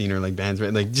music scene or like bands.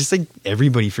 Right? Like just like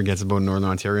everybody forgets about Northern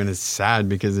Ontario, and it's sad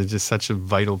because it's just such a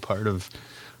vital part of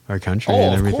our country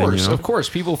and everything. Of course.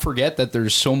 People forget that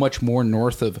there's so much more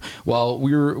north of. Well,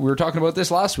 we were talking about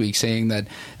this last week, saying that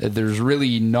there's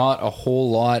really not a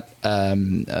whole lot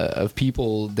of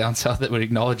people down south that would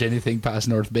acknowledge anything past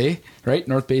North Bay. Right?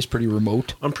 North Bay is pretty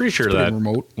remote. I'm pretty sure that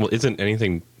remote. Well, isn't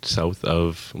anything south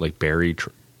of like Barrie,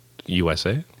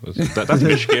 USA? That's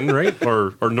Michigan, right?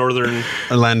 Or northern...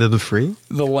 A land of the free?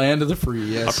 The land of the free,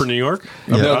 yes. Upper New York?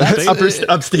 Yeah. No,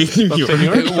 upstate New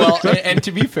York. Well, and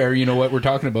to be fair, what we're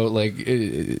talking about, like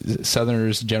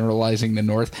Southerners generalizing the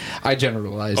North. I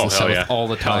generalize the South all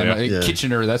the time.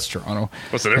 Kitchener, that's Toronto.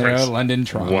 What's the difference? London,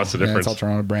 Toronto. What's the difference? It's all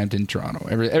Toronto, Brampton, Toronto.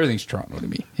 Everything's Toronto to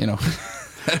me, I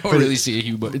don't really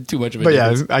see too much of a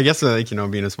difference. I guess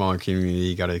being a smaller community,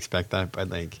 you got to expect that, but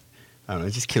like... I don't know.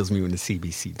 It just kills me when the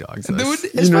CBC dogs.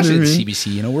 Especially the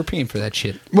CBC. We're paying for that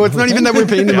shit. Well, it's not even that we're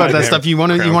paying about that stuff. You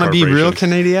want to be real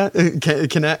Canadian.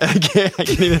 Canadian.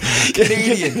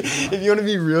 If you want to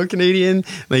be real Canadian,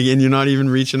 and you're not even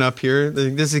reaching up here,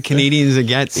 this is as Canadian as it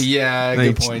gets. Yeah,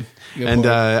 good point.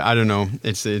 I don't know.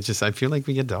 It's just I feel like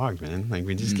we get dogged, man. Like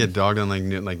we just get dogged on like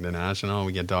the national.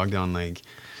 We get dogged on like.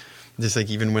 Just like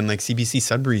even when like CBC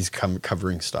Sudbury's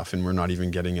covering stuff and we're not even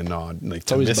getting a nod, like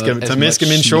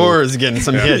Temiskaming Shores getting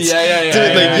some hits.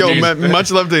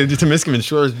 Much love to Temiskaming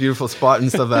Shores, beautiful spot and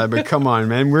stuff like that. But come on,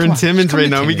 man, we're in Timmins right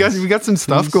now. We got some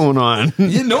stuff going on.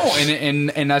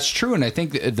 And that's true. And I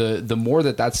think the more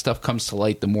that stuff comes to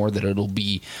light, the more that it'll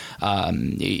be.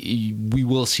 We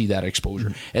will see that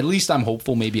exposure. At least I'm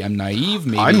hopeful. Maybe I'm naive.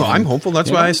 Maybe I'm hopeful. That's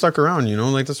why I stuck around.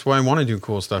 Like that's why I want to do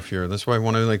cool stuff here. That's why I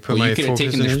want to like put my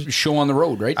focus in. show on the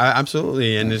road, right?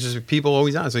 Absolutely. And it's just people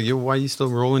always ask, like, yo, why are you still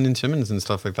rolling in Timmins and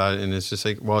stuff like that? And it's just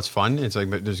like, well, it's fun. It's like,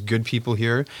 but there's good people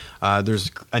here.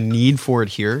 There's a need for it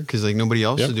here because like nobody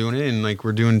else is doing it, and like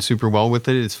we're doing super well with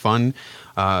it. It's fun.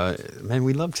 Man,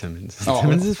 we love Timmins.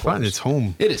 Timmins is fun. It's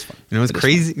home. It is fun. You know, it's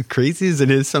crazy as it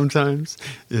is sometimes.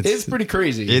 It's pretty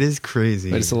crazy. It is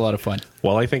crazy. But it's a lot of fun.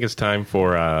 Well, I think it's time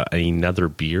for another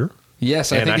beer.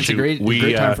 Yes, I think actually, it's a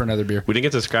great time for another beer. We didn't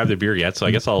get to describe the beer yet, so I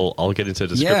guess I'll get into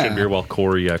description beer while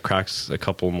Corey cracks a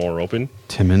couple more open.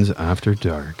 Timmins After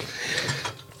Dark.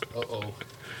 Uh-oh.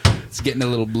 It's getting a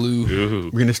little blue.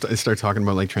 Ooh. We're gonna start talking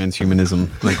about like transhumanism,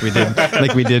 like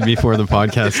we did before the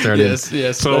podcast started.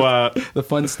 Yes. So the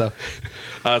fun stuff.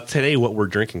 Today, what we're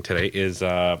drinking today is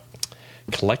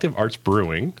Collective Arts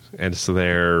Brewing, and it's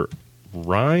their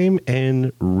Rhyme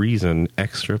and Reason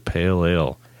Extra Pale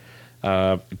Ale.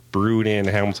 Brewed in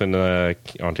Hamilton,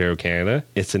 Ontario, Canada.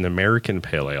 It's an American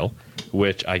pale ale,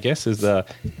 which I guess is a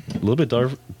little bit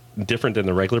different than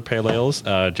the regular pale ales.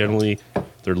 Oh, Generally,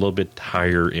 they're a little bit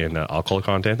higher in alcohol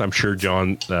content. I'm sure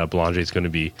John Belanger is going to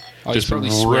be just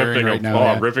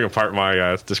ripping apart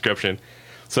my description.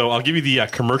 So I'll give you the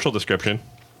commercial description.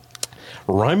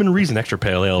 Rhyme and Reason Extra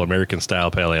Pale Ale, American Style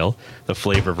Pale Ale. The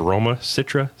flavor of Aroma,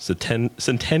 Citra,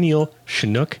 Centennial,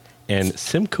 Chinook, and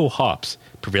Simcoe hops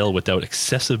prevail without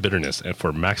excessive bitterness and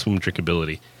for maximum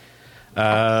drinkability.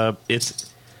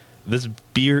 This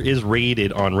beer is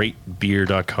rated on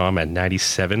ratebeer.com at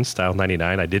 97, style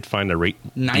 99. I did find a rate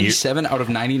 97 out of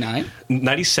 99?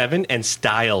 97 and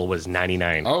style was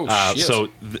 99. Oh, shit.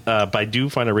 But I do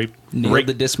find a rate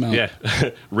the dismount. Yeah.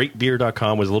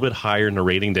 Ratebeer.com was a little bit higher in the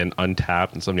rating than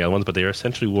Untapped and some of the other ones, but they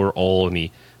essentially were all in the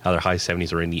either high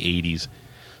 70s or in the 80s.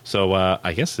 So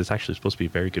I guess it's actually supposed to be a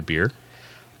very good beer.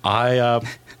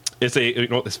 It's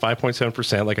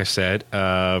 5.7%, like I said.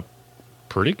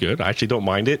 Pretty good. I actually don't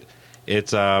mind it.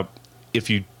 It's if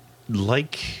you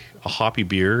like a hoppy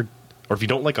beer, or if you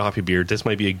don't like a hoppy beer, this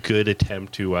might be a good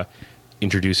attempt to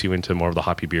introduce you into more of the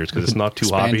hoppy beers because it's not too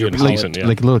hoppy and it's decent. Yeah.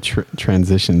 Like a little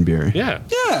transition beer. Yeah.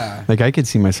 Like I could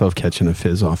see myself catching a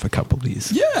fizz off a couple of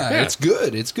these. Yeah, it's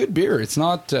good. It's good beer. It's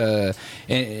not. I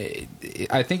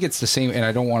think it's the same, and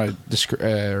I don't want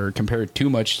to or compare it too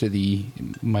much to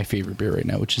my favorite beer right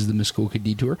now, which is the Muskoka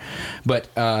Detour. But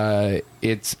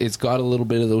it's got a little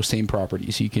bit of those same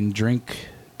properties. You can drink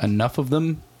enough of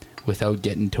them without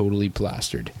getting totally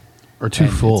plastered. Or too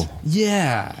full.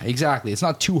 Yeah, exactly. It's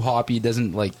not too hoppy. It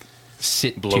doesn't like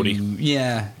sit bloaty.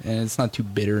 And it's not too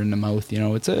bitter in the mouth. You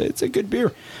know, it's a good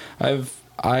beer.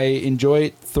 I enjoy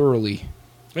it thoroughly.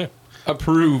 Yeah,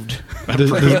 approved. We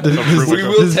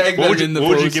will tag them in the post.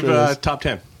 What would you give top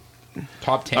 10?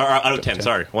 Top 10 out of 10. 10.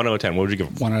 Sorry, 1 out of 10. What would you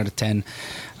give? 1 out of 10.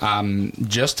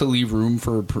 Just to leave room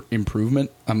for improvement,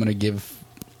 I'm going to give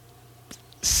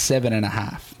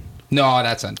 7.5. No,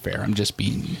 that's unfair. I'm just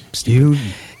being stupid.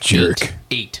 You jerk.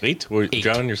 8. 8?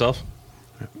 John, yourself?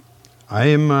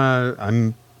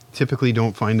 I'm typically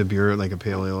don't find a beer like a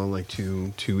pale ale like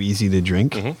too easy to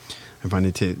drink. Mm-hmm. I find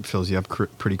it fills you up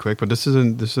pretty quick. But this is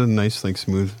a nice like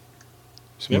smooth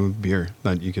beer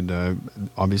that you could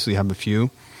obviously have a few,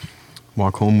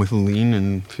 walk home with a lean,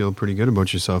 and feel pretty good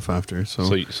about yourself after.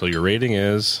 So your rating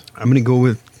is? I'm going to go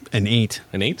with an 8.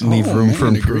 An 8? Leave room for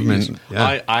improvement.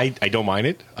 Yeah. I don't mind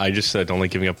it. I just don't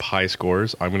like giving up high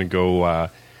scores. I'm going to go.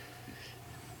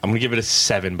 I'm going to give it a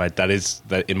 7, but that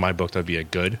in my book that'd be a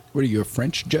good. What are you, a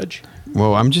French judge?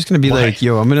 Well, I'm just going to be like,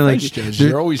 yo, I'm going to like. Judge,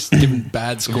 you're always giving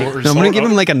bad scores. No, I'm going to give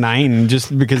him like a 9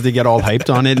 just because they get all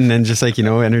hyped on it, and then just like,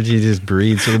 energy just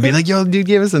breeds. So they'll be like, yo, dude,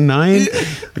 give us a 9.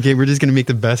 Okay, we're just going to make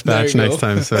the best batch next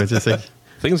time. So it's just like.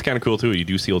 I think it's kind of cool too. You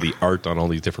do see all the art on all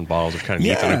these different bottles. It's kind of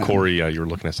neat. And Corey, you were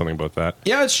looking at something about that.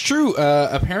 Yeah, it's true.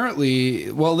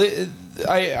 Apparently, well,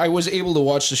 I was able to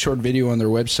watch the short video on their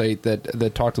website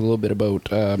that talked a little bit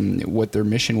about what their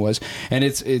mission was, and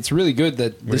it's really good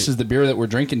that this is the beer that we're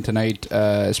drinking tonight.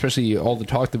 Especially all the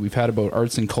talk that we've had about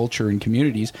arts and culture and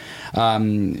communities. All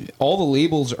the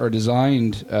labels are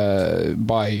designed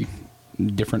by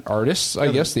different artists.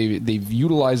 I guess they've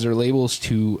utilized their labels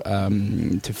to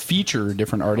feature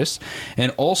different artists,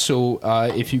 and also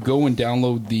if you go and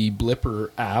download the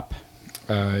Blipper app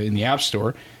in the App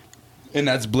Store, and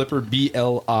that's Blipper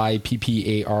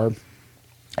BLIPPAR,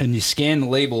 and you scan the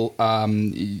label,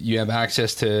 you have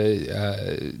access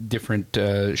to different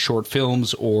short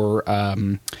films or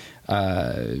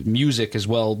music as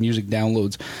well, music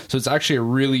downloads. So it's actually a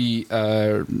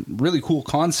really cool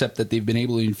concept that they've been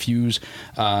able to infuse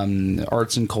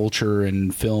arts and culture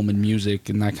and film and music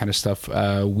and that kind of stuff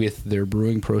with their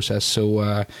brewing process.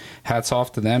 So hats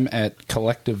off to them at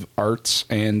Collective Arts,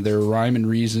 and their Rhyme and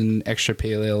Reason Extra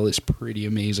Pale Ale is pretty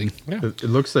amazing. Yeah. It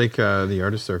looks like the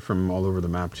artists are from all over the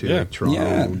map too. Yeah. Like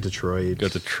Toronto, Detroit.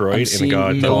 Got Detroit I'm and seeing got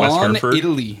West Milan, Hartford.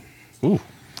 Italy, Ooh,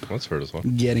 that's heard as well.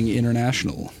 getting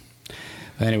international.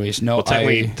 Anyways, no, Well,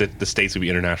 technically, the states would be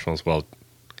international as well.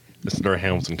 This is our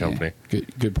Hamilton company.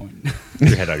 Good point.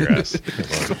 Your head out your ass.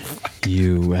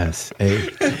 USA.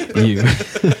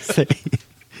 USA.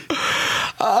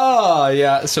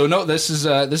 Yeah. So no, this is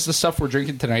the stuff we're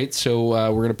drinking tonight.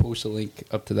 So we're gonna post a link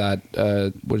up to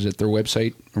that. What is it? Their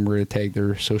website, and we're gonna tag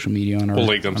their social media on our. We'll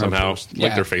link them on our somehow, post.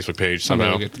 like their Facebook page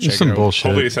somehow. Somebody will get to check Some it out. bullshit.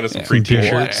 Hopefully, they send us some free Some beer-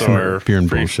 T-shirts some or beer and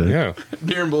free, bullshit. Yeah.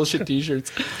 Beer and bullshit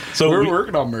T-shirts. So we're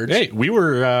working on merch. Hey, we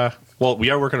were. Well,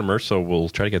 we are working on merch, so we'll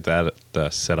try to get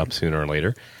that set up sooner or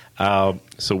later.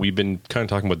 So we've been kind of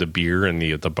talking about the beer and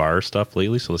the bar stuff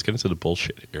lately. So let's get into the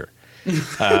bullshit here.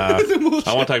 I want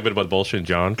to talk a bit about bullshit.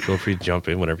 John, feel free to jump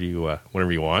in whenever you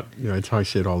want. Yeah, I talk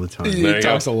shit all the time. He There you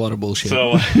talks go. a lot of bullshit.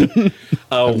 So known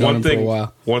one him for a thing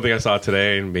while. I saw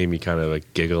today and made me kind of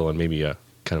like giggle and maybe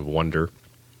kind of wonder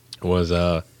was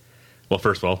well,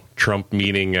 first of all, Trump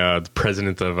meeting the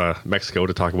president of Mexico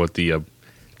to talk about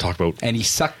and he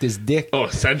sucked his dick. oh,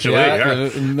 essentially, yeah.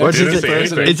 What's Didn't it- say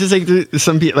anything. It's just like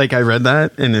some people, like I read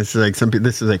that, and it's like some people.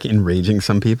 This is like enraging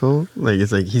some people. Like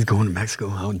it's like he's going to Mexico.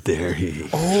 How dare he?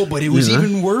 Oh, but it was You know?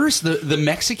 even worse. The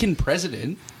Mexican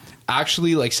president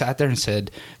actually like sat there and said,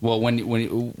 well, when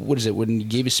what is it? When he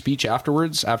gave his speech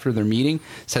afterwards, after their meeting,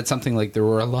 said something like there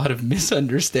were a lot of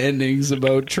misunderstandings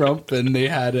about Trump, and they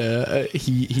had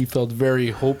he felt very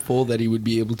hopeful that he would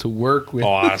be able to work with.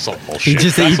 Oh, that's all bullshit. He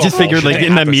just That's all figured bullshit. like They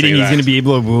in have that to say meeting he's that. going to be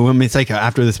able to woo him. It's like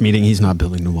after this meeting he's not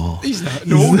building the wall. He's not.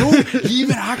 No. He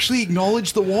even actually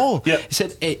acknowledged the wall. Yeah. He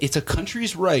said it's a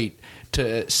country's right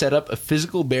to set up a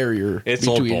physical barrier. It's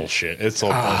all between. bullshit. It's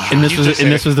all bullshit. And this He's was just and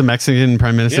saying- this was the Mexican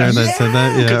prime minister Yeah. that said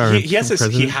that. Yeah, or he has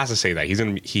president? to say that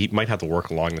he might have to work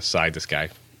alongside this guy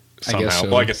somehow. guess so.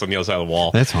 Well, I guess on the other side of the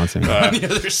wall. That's haunting. On the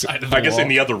other side of the I guess wall. in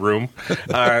the other room.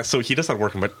 So he does not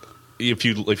work. But if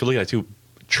you look at it too,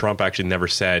 Trump actually never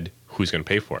said who's going to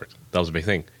pay for it. That was a big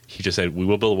thing. He just said we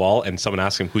will build a wall, and someone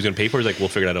asked him who's going to pay for it. He's like, we'll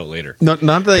figure that out later. not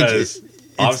like Because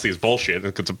obviously it's bullshit.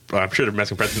 Because I'm sure the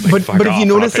Mexican president's like, But- fuck but if off, you I'm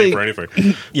not notice, paying like- for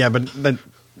anything. yeah, but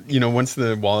you know, once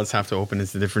the wallets have to open,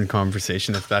 it's a different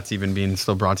conversation if that's even being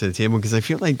still brought to the table. Because I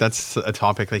feel like that's a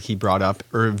topic like he brought up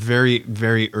or very,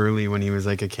 very early when he was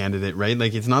like a candidate, right?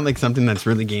 Like it's not like something that's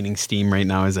really gaining steam right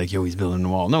now. Is like, yo, he's building a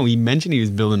wall. No, he mentioned he was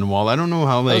building a wall. I don't know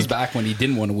how That was like back when he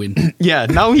didn't want to win. yeah,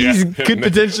 now he Yeah. could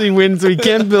potentially win, so he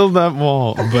can't build that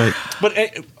wall. But But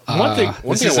one thing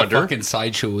This I is a wonder. fucking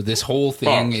sideshow. This whole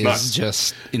thing is nuts.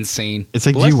 just insane. it's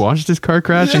like, But do you let's- watch this car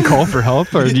crash and call for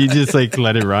help, or do you just like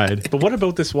let it ride? But what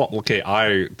about this wall? Okay,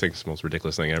 I think it's the most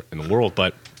ridiculous thing in the world,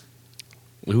 but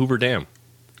the Hoover Dam.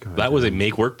 That was a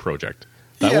make work project.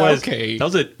 That Yeah, was okay. That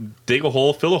was a dig a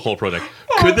hole, fill a hole project.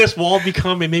 Could this wall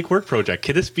become a make work project?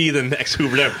 Could this be the next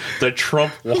Hoover Dam, the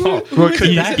Trump wall? Well, Could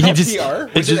he- that? he just- FDR?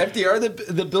 it's Was it just- FDR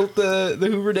that built the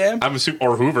Hoover Dam? I'm assuming,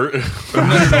 or Hoover.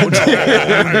 No,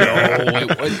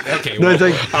 wait, okay. No, well, it's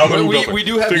like- How would we go? we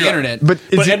do have the Figure out. internet. But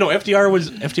But it's no, FDR was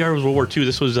World War II.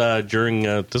 This was during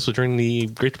the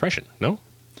Great Depression. No,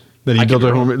 that he I built could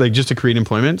a be home wrong. like just to create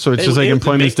employment. So it's It- just like it-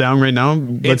 employment's it- down right now.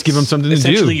 Let's give them something to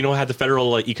essentially, do. you know, had the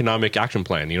federal economic action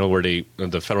plan. You know, where the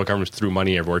federal government threw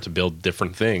money everywhere to build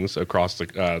different things across the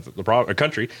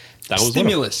country. That was one of them.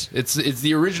 Stimulus. It's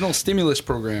the original stimulus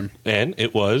program. And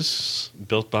it was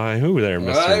built by who there,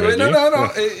 Mr. wait,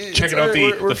 no. Reggie? Checking out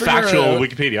We're the figuring factual it out.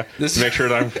 Wikipedia This- to make sure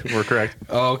that we're correct.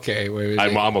 Okay, wait.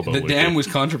 I'm about the Wiki. dam was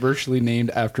controversially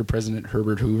named after President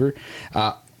Herbert Hoover.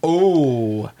 Damn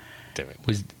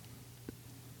it.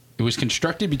 It was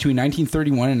constructed between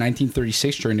 1931 and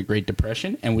 1936 during the Great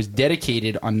Depression and was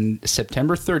dedicated on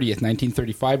September 30th,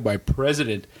 1935 by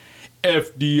President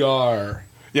FDR.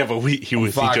 Yeah, but he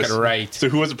was Fucking just right. So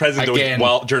who was the president Again.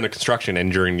 during the construction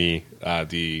and during the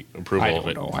approval I of don't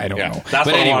it? know. I don't Yeah, know. That's But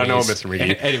what I want to know, anyways- Mr.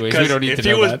 McGee. anyways, we don't need to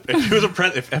know that. If he was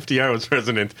if FDR was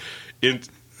president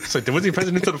was he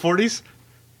president in the 40s?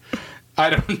 I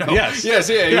don't know. Yes. Yes,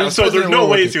 yeah. he was So there's President no World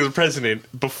War ways II. he was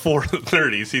president before the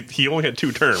 30s. He only had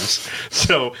 2 terms.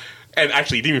 So, and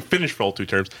actually, he didn't even finish for all 2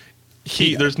 terms.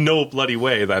 There's no bloody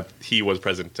way that he was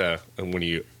president when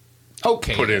he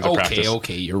Okay, put it into practice.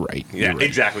 Okay, you're right. Yeah, You're right.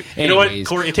 exactly. Anyways, you know what,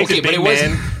 Corey? It takes a big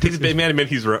man. Takes a big man to admit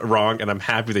he's wrong, and I'm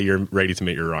happy that you're ready to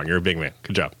admit you're wrong. You're a big man.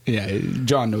 Good job. Yeah,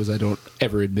 John knows I don't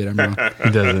ever admit I'm wrong. He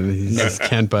doesn't. He just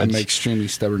can't budge. I'm an extremely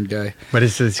stubborn guy. But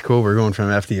it's cool. We're going from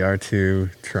FDR to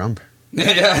Trump.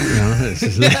 Yeah.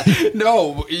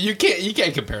 No, you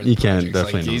can't compare. You can't, projects.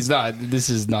 definitely Like, not. he's not. This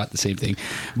is not the same thing.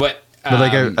 But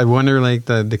Like I wonder, like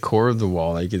the core of the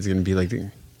wall, like it's going to be like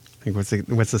what's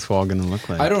this wall going to look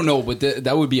like? I don't know, but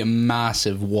that would be a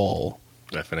massive wall.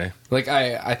 Definitely. Like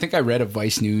I think I read a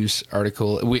Vice News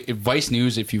article. Vice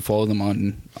News, if you follow them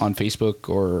on Facebook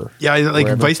or like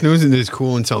wherever. Vice News is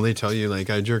cool until they tell you like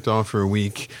I jerked off for a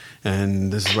week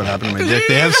and this is what happened to my dick.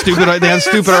 They have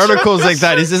stupid articles like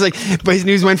that. It's just like Vice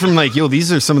News went from like, yo,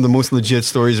 these are some of the most legit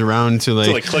stories around to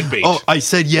like clickbait. Oh, I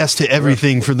said yes to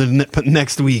everything for the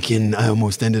next week and I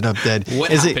almost ended up dead.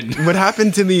 What happened? What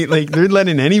happened to the like? They're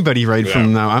letting anybody write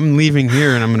from now. I'm leaving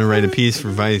here and I'm going to write a piece for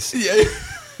Vice. Yeah.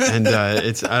 And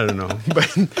it's I don't know,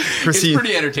 but It's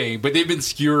pretty entertaining. But they've been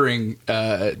skewering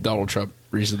Donald Trump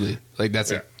recently. Like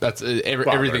that's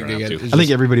everything they get. I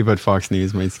think everybody but Fox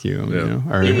News might skew him. You know?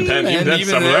 Or, Even some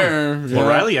of there, them. yeah.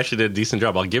 O'Reilly actually did a decent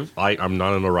job. I'm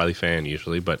not an O'Reilly fan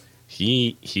usually, but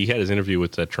he had his interview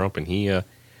with Trump, and he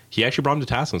actually brought him to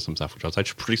task on some stuff, which I was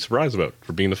actually pretty surprised about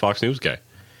for being the Fox News guy.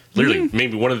 Literally,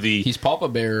 maybe one of the he's Papa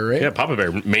Bear, right? Yeah, Papa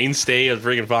Bear, mainstay of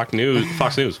friggin' Fox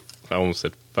News. I almost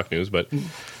said fuck news, but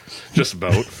just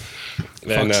about.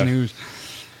 Fox News.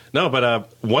 No, but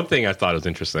one thing I thought was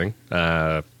interesting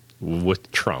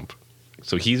with Trump.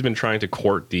 So he's been trying to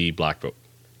court the black vote.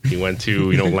 He went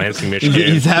to Lansing, Michigan.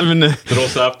 He's having a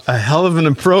hell of an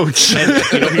approach. And,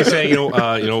 he's saying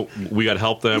we got to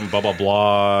help them. Blah blah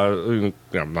blah.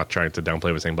 I'm not trying to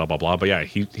downplay what saying blah blah blah, but yeah,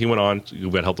 he went on. We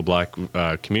got to help the black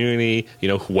community.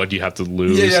 What do you have to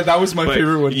lose? Yeah, that was my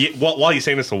favorite one. While he's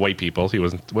saying this to white people, he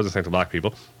wasn't saying to black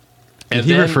people. And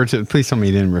he referred to. Please tell me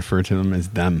he didn't refer to them as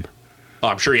them. Oh,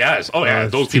 I'm sure he has. Oh yeah,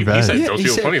 those too people. bad. He said Yeah, those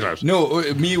people plenty of times. No,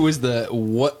 me it was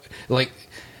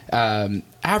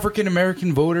African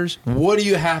American voters. What do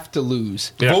you have to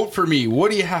lose? Yeah. Vote for me.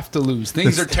 What do you have to lose?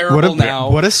 Things are terrible now.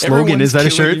 What a slogan! Everyone's Is that a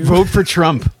killing shirt? you. Vote for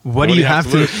Trump. What do you have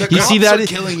to lose? The You see cops that are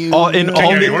killing you.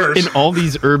 in all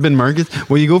these urban markets.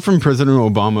 Well, you go from President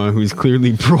Obama, who's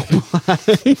clearly pro-black,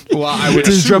 Well, I would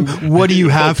to assume. Trump. What do you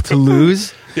have to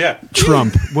lose? Yeah,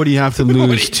 Trump. What do you have to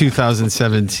lose?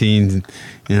 2017.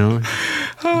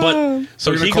 but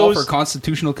so They're going he to call goes for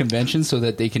constitutional convention so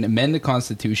that they can amend the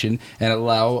Constitution and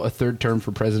allow a third term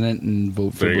for president and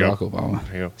vote for There you Barack go. Obama.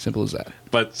 There you go. Simple as that.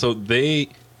 But so they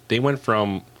went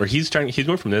from, or he's going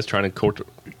from this trying to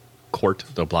court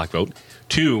the black vote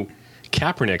to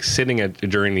Kaepernick sitting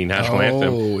during the national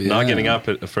anthem, yeah. not getting up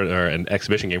for an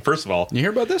exhibition game. First of all, You hear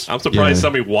about this? I'm surprised Yeah.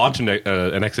 somebody watching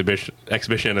an exhibition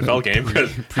NFL game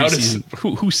because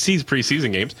who sees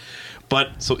preseason games? But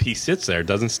so he sits there,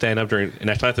 doesn't stand up during the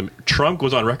national anthem. Trump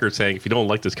goes on record saying, "If you don't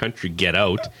like this country, get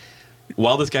out."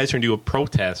 While this guy's trying to do a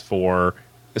protest for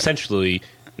essentially,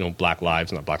 Black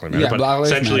Lives, not Black Lives Matter, Yeah, but Black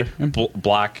Lives essentially Matter.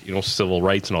 black, civil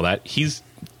rights and all that. He's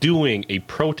doing a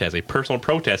protest, a personal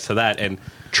protest to that, and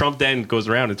Trump then goes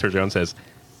around and turns around and says,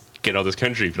 "Get out of this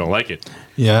country if you don't like it."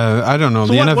 Yeah, I don't know.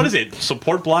 So what is it?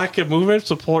 Support black movement,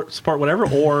 support whatever,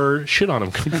 or shit on him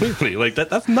completely? Like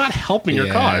that's not helping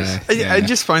your cause. I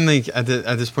just find at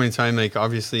this point in time, like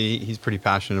obviously he's pretty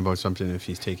passionate about something. If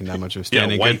he's taking that much of a stand,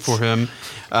 good whites. for him.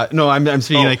 No, I'm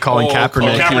speaking like Colin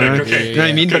Kaepernick. Kaepernick, okay. You know what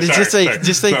I mean? Good, But it's sorry.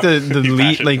 just like the He's league,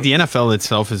 passionate. like the NFL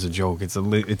itself is a joke. It's a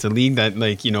league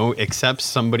that accepts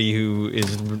somebody who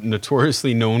is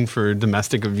notoriously known for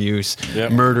domestic abuse,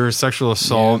 Yep. murder, sexual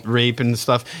assault, rape, and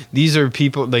stuff. These are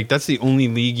people like that's the only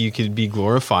league you could be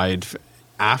glorified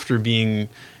after being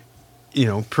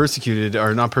persecuted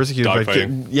or not persecuted, but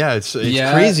Dogfighting. it's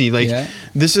crazy. Like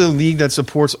this is a league that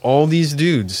supports all these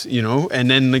dudes, and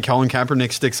then like Colin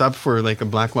Kaepernick sticks up for like a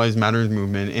Black Lives Matter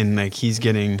movement, and like he's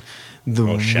getting the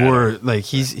word, like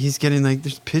he's getting like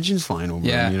there's pigeons flying over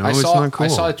him. I it's saw not cool. I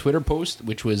saw a Twitter post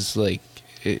which was like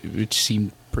which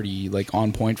seemed pretty like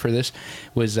on point for this.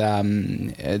 Was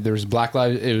there was Black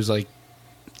Lives? It was like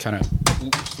kind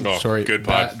of sorry, good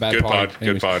pod, bad good pod, pod,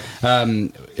 good pod.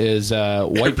 Is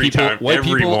white Every people time, white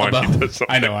people everyone about, does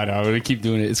something. I know I'm gonna keep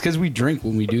doing it. It's because we drink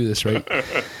when we do this, right?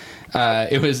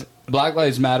 It was Black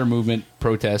Lives Matter movement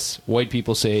protests. White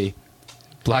people say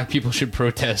black people should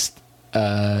protest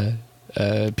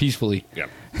peacefully. Yeah.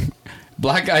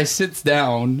 Black guy sits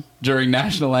down during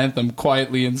national anthem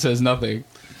quietly and says nothing.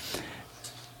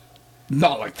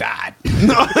 Not like that.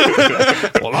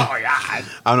 Well, not like that.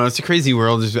 I don't know. It's a crazy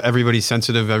world. Everybody's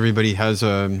sensitive. Everybody has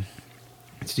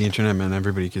It's the internet, man.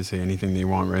 Everybody can say anything they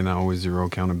want right now with zero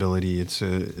accountability. It's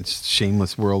a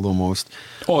shameless world almost.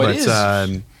 Oh, it is.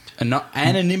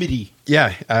 Anonymity.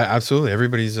 Yeah, absolutely.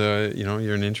 Everybody's,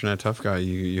 you're an internet tough guy.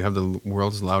 You have the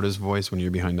world's loudest voice when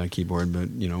you're behind that keyboard. But,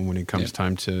 when it comes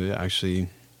time to actually,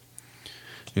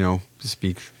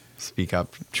 speak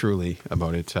up truly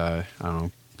about it, I don't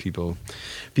know, people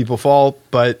fall.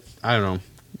 But I don't know.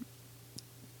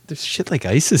 There's shit like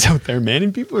ISIS out there, man,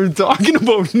 and people are talking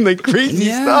about like crazy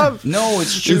stuff. No,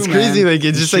 it's true. It's crazy. Man. Like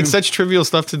it's just like such trivial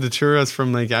stuff to deter us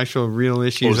from like actual real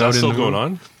issues. Is that still going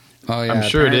on? Oh yeah, I'm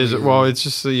sure it is. Well, it's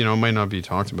just it might not be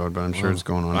talked about, but I'm sure it's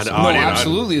going on.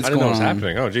 Absolutely, it's going on. What's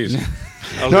happening. Oh, geez.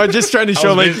 No, I'm just trying to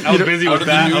show I was busy with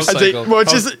that.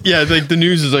 Like the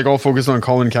news is like all focused on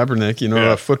Colin Kaepernick,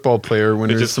 a football player. When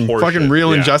there's some fucking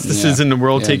real injustices in the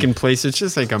world taking place, it's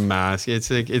just like a mask.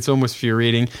 It's like it's almost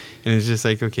infuriating, and it's just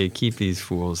like, okay, keep these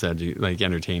fools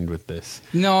entertained with this.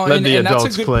 No, let the adults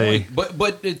that's a good play. Point.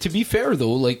 But to be fair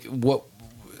though,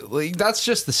 that's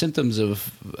just the symptoms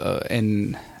of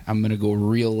and. I'm going to go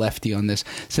real lefty on this.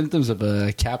 Symptoms of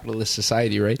a capitalist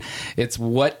society, right? It's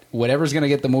whatever's going to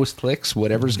get the most clicks,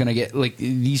 whatever's going to get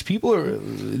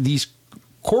these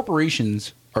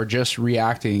corporations are just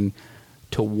reacting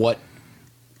to what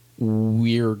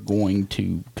we're going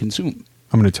to consume.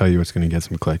 I'm going to tell you what's going to get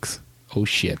some clicks. Oh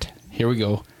shit. Here we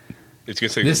go. It's going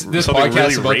to say this something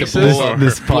podcast really about to blow up.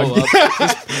 This blow up.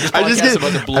 This podcast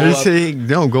about to blow up. I just say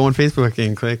no. Go on Facebook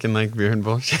and click and like beer and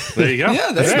bullshit. There you go.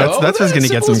 Yeah, that's what's going to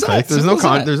get some clicks. There's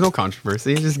no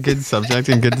controversy. Just good subject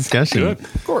and good discussion. Good,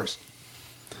 of course.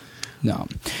 No,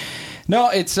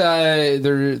 it's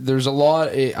there's a lot.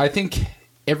 I think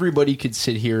everybody could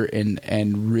sit here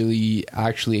and really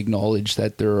actually acknowledge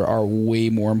that there are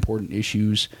way more important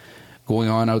issues going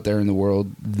on out there in the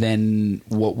world than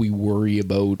what we worry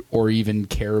about or even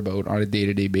care about on a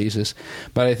day-to-day basis.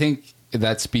 But I think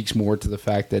that speaks more to the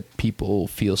fact that people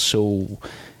feel so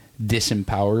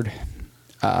disempowered.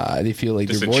 They feel like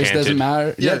their voice doesn't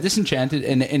matter. Yeah, disenchanted,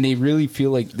 and they really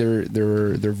feel like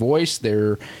their voice,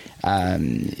 their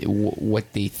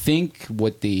what they think,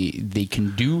 what they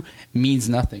can do means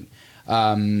nothing.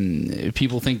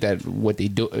 People think that what they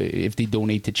do, if they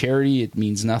donate to charity, it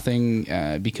means nothing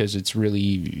because it's really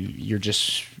you're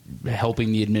just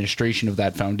helping the administration of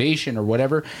that foundation or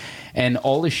whatever. And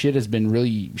all this shit has been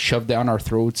really shoved down our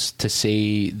throats to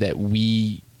say that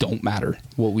we don't matter.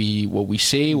 What we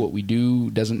say, what we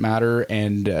do doesn't matter.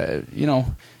 And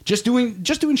just doing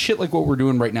shit like what we're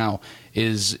doing right now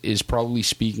is probably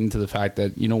speaking to the fact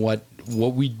that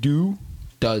what we do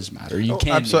does matter. You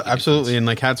can't absolutely, and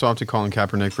like hats off to Colin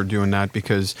Kaepernick for doing that,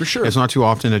 because for sure. It's not too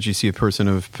often that you see a person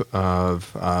of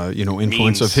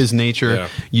influence of his nature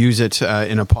use it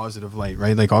in a positive light,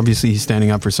 right? Like obviously he's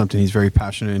standing up for something he's very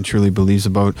passionate and truly believes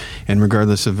about, and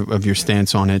regardless of your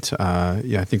stance on it,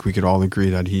 I think we could all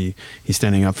agree that he's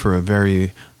standing up for a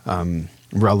very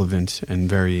relevant and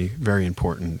very, very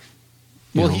important.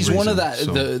 He's one of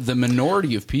the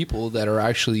minority of people that are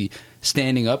actually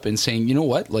standing up and saying, you know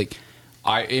what, like.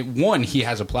 He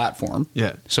has a platform.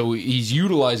 Yeah. So he's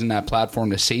utilizing that platform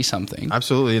to say something.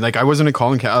 Absolutely. Like I wasn't a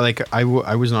Colin I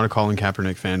was not a Colin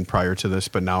Kaepernick fan prior to this,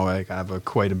 but now I have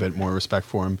quite a bit more respect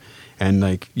for him. And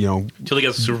until he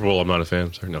gets the Super Bowl, I'm not a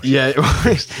fan. Sorry, no. Yeah,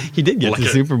 he did get the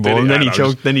Super Bowl, and then he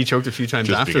choked. Then he choked a few times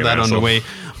after that on the way.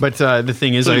 But the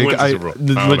thing is, I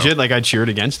legit I cheered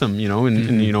against him,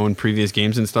 in previous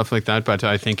games and stuff like that. But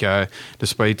I think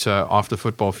despite off the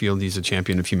football field, he's a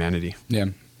champion of humanity. Yeah.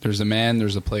 There's the man,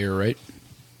 there's the player, right?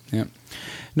 Yeah.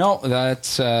 No,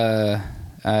 that's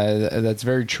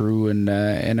very true, and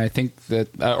I think that,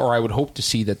 or I would hope to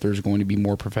see that there's going to be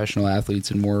more professional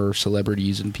athletes and more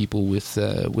celebrities and people with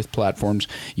platforms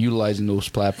utilizing those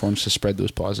platforms to spread those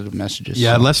positive messages.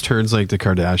 Yeah, less turds like the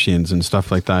Kardashians and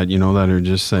stuff like that. That are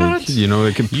just like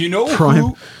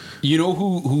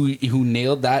who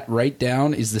nailed that right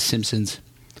down is The Simpsons.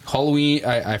 Halloween.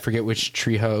 I forget which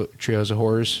Treehouse of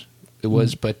Horrors it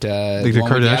was, but the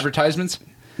one with the advertisements.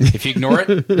 If you ignore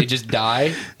it, they just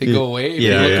die. They go away. If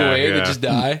you look away, they just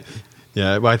die.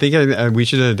 Yeah, well, I think we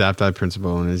should adapt that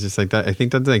principle, and it's just like that. I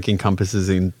think that encompasses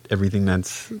in everything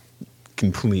that's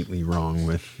completely wrong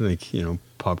with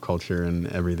pop culture and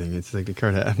everything. It's like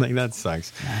that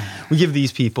sucks. We give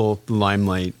these people the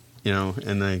limelight,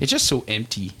 and it's just so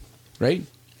empty, right?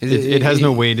 It has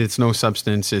no weight. It's no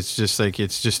substance. It's just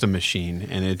a machine,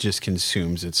 and it just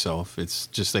consumes itself. It's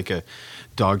just like a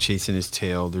dog chasing his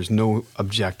tail. There's no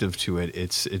objective to it.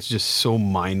 It's just so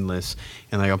mindless.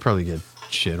 And I'll probably get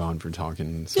shit on for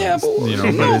talking. But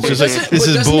it's just like this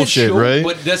is bullshit, right?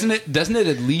 But doesn't it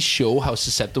at least show how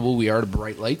susceptible we are to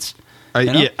bright lights?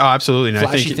 Yeah, oh, absolutely. And I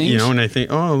Flashy think, things? and I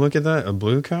think, oh, look at that, a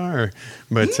blue car.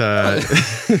 But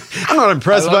I'm not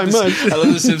impressed by much. I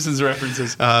love the Simpsons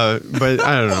references. But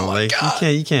I don't know, my like God.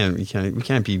 we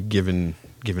can't be given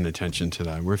attention to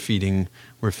that. We're feeding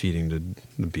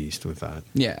the beast with that.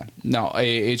 Yeah, no,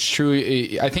 it's true.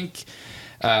 I think,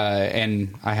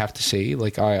 and I have to say,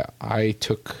 like I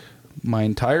took my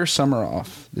entire summer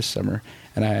off this summer,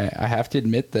 and I have to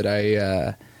admit that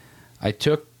I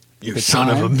took. You the son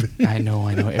time. of a... I know.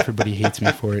 Everybody hates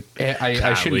me for it.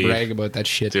 I shouldn't leave. brag about that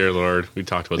shit. Dear Lord, we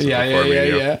talked about this Yeah, before.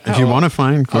 yeah. If you want to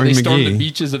find How Corey they stormed the McGee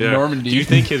beaches of Yeah. Normandy. Do you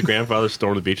think his grandfather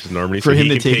stormed the beaches of Normandy for so him he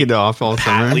to could take it off all pat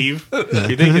summer, leave? Do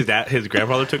you think his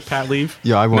grandfather took pat leave?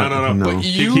 Yeah, I want No. no. But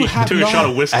He you have took a not- shot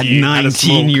of whiskey. At had a 19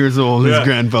 smoke. years old, his Yeah.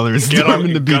 grandfather is Got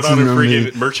storming the on beaches a of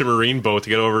Normandy. freaking merchant marine boat to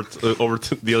get over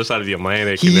to the other side of the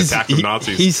Atlantic and attack the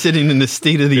Nazis. He's sitting in the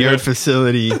state-of-the-art Yeah.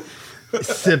 facility,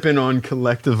 sipping on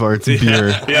Collective Arts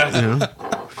beer. Yeah. You know?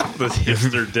 The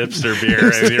hipster dipster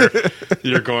beer, and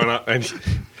you're going up and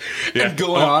and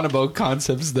going on about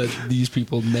concepts that these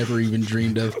people never even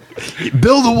dreamed of.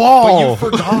 Build a But wall. you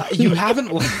forgot. You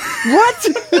haven't. What?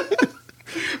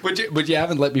 But you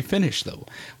haven't let me finish though.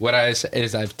 What I say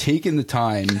is I've taken the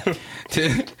time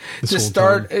to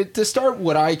start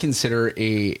what I consider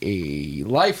a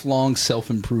lifelong self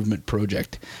improvement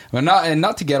project. Well,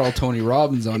 not to get all Tony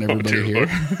Robbins on everybody dear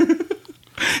here.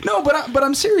 No, but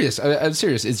I'm serious. I'm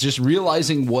serious. It's just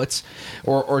realizing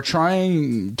or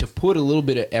trying to put a little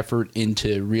bit of effort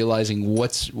into realizing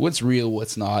what's real,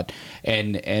 what's not,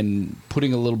 and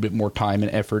putting a little bit more time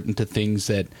and effort into things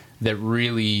that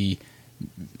really,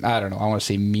 I don't know, I want to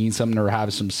say mean something or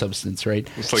have some substance, right?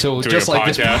 It's like So doing just a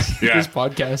like podcast. this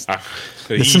podcast.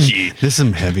 This is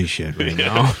some heavy shit right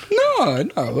now.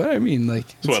 No, I mean, like,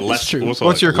 What, it's less, true.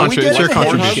 What's your Well, we contribution? get It's your the heavy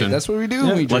contribution. shit. That's what we do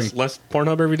when we drink. less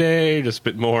Pornhub every day, just a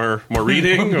bit more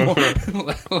reading.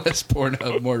 Less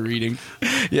Pornhub, more reading.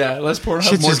 Yeah, less Pornhub,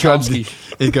 Shit's more just got, Chomsky.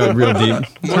 it got real deep.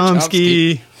 More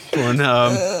Chomsky,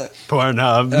 Pornhub.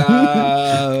 Pornhub.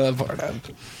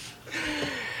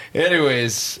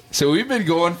 Anyways, so we've been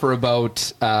going for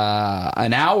about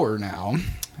an hour now.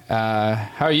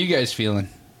 How are you guys feeling?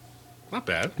 Not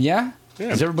bad. Yeah? Yeah.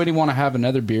 Does everybody want to have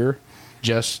another beer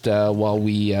just while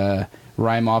we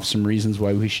rhyme off some reasons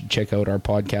why we should check out our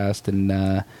podcast and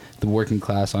the Working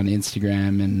Class on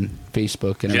Instagram and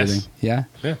Facebook and Yes. everything? Yeah?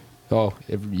 Yeah. Oh,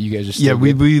 you guys are still Yeah,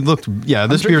 we good? looked. Yeah,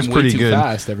 this beer's drinking way pretty too good.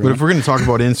 fast, But everyone. if we're going to talk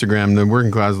about Instagram, the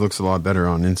Working Class looks a lot better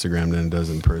on Instagram than it does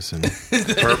in person.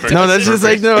 Perfect. No, that's just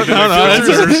like no. That's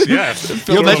Filters, yeah.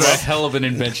 Filters that's- are a hell of an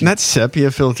invention. that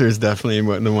sepia filter is definitely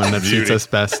the one that suits Beauty. us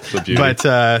best. The beauty. But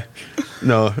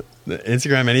no, the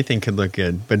Instagram, anything could look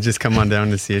good, but just come on down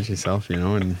to see it yourself,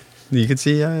 and you can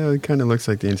see. Yeah, it kind of looks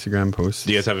like the Instagram posts.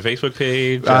 Do you guys have a Facebook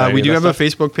page? We do have a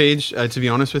Facebook. Facebook page. To be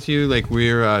honest with you, like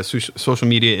we're social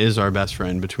media is our best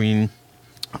friend between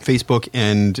Facebook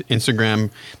and Instagram.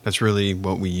 That's really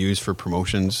what we use for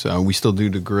promotions. We still do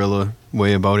the guerrilla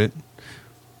way about it,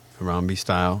 Harambe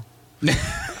style.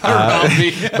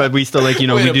 But we still Way to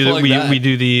plug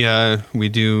that. we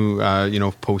do posters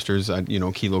at posters at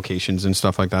key locations and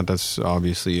stuff like that. That's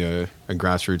obviously a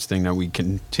grassroots thing that we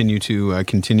continue to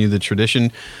continue the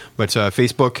tradition. But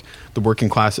Facebook, the Working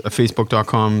Class,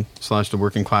 Facebook.com/the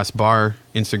Working Class Bar,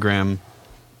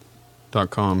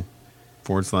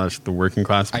 Instagram.com/the Working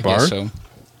Class Bar. I guess so.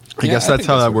 I guess that's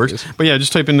how that works. It is. But yeah,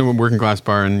 just type in the Working Class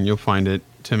Bar and you'll find it.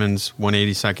 Timmins,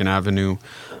 182nd Avenue.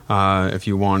 If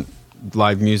you want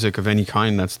live music of any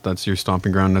kind, that's your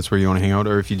stomping ground. That's where you want to hang out.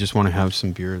 Or if you just want to have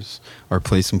some beers or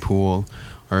play some pool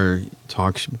or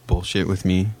talk bullshit with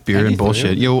me, beer and Anything,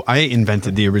 bullshit. yeah. Yo, I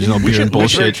invented the original beer and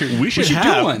bullshit. We should do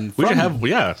have one We should from- have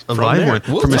A from live there. one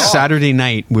We'll from a talk. Saturday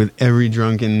night with every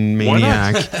drunken Why not?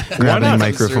 maniac Why grabbing not?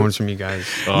 microphones from you guys.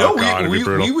 Oh, No, God, it'd be we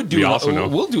brutal. would Be do. awesome, though.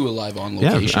 We'll do a live on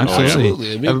Yeah, location. absolutely.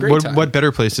 It'd be a great time. What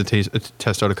better place to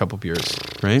test out a couple beers,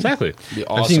 right? Exactly. It'd be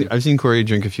I've awesome. seen Corey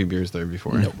drink a few beers there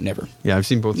before. No, never. Yeah, I've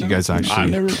seen both you guys I've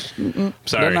actually. never. Sorry.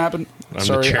 Sorry. Doesn't happen. I'm the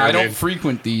Sorry, I chairman. don't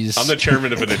frequent these. I'm the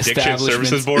chairman of an addiction Establishments.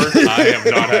 services board. I have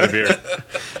not had a beer.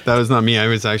 That was not me. I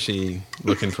was actually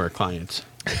looking for a client.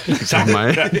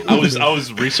 I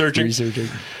was researching. researching.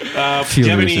 Do you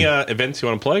have any research. events you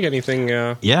want to plug? Anything?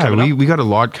 Yeah, coming up? we got a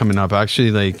lot coming up.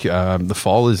 Actually, like the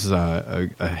fall is a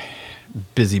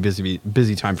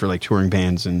busy time for like touring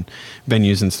bands and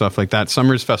venues and stuff like that.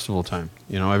 Summer's festival time.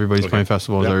 Everybody's Okay. playing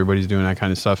festivals. Yep. Everybody's doing that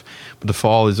kind of stuff. But the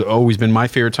fall has always been my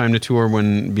favorite time to tour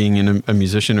when being a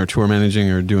musician or tour managing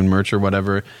or doing merch or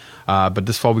whatever. But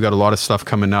this fall we got a lot of stuff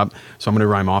coming up, so I'm going to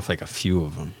rhyme off like a few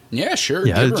of them. Yeah, sure.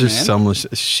 Yeah, give it's her, just man.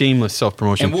 shameless self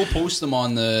promotion. And we'll post them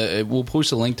on we'll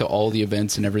post a link to all the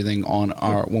events and everything on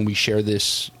our when we share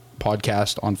this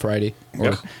podcast on Friday.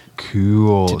 Or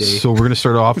Cool. today. So we're going to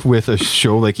start off with a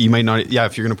show like you might not. Yeah,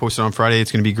 if you're going to post it on Friday,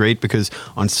 it's going to be great because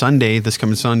on Sunday, this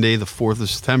coming Sunday, the 4th of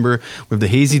September, we have the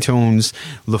Hazy Tones,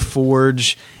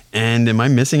 LaForge, and am I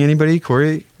missing anybody,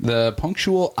 Corey? The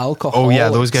Punctual Alcoholics. Oh yeah,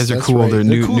 those guys are That's cool. right. They're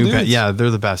new cool new. dudes. Yeah, they're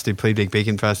the best. They played Big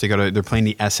Bacon Fest. They're playing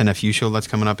the SNFU show that's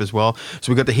coming up as well.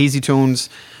 So we got the Hazy Tones,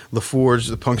 LaForge,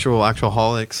 the Punctual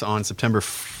Alcoholics on September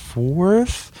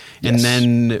 4th, and Yes.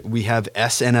 then we have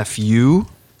SNFU.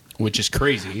 Which is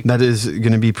crazy. That is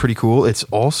going to be pretty cool. It's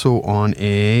also on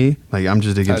a, like, I'm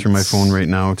just digging through my That's- phone right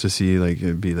now to see, like,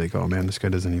 it'd be like, oh man, this guy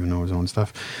doesn't even know his own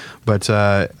stuff. But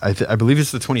I believe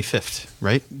it's the 25th,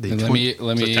 right? The And let me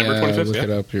September 25th, look yeah. it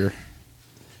up here.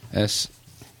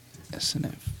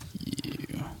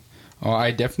 SNFU. Oh,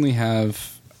 I definitely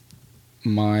have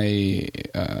my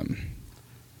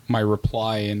my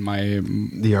reply in my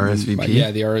The RSVP?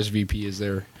 yeah, the RSVP is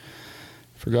there.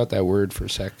 Forgot that word for a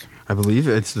sec. I believe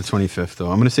it's the 25th, though.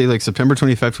 I'm going to say, like, September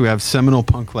 25th, we have seminal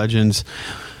punk legends,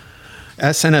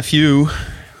 SNFU,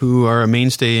 who are a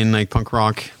mainstay in, like, punk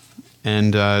rock.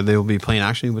 And they will be playing,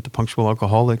 actually, with the Punctual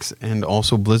Alcoholics and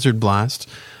also Blizzard Blast.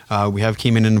 We have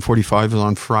Came In 45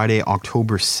 on Friday,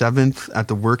 October 7th at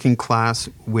the Working Class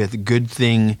with Good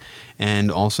Thing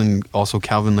and also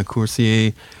Calvin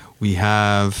LaCourcier. We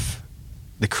have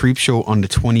the Creep Show on the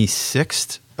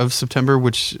 26th of September,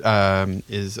 which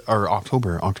is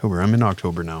October. I'm in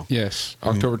October now. Yes,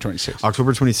 October 26th.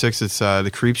 October 26th, it's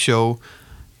the Creep Show.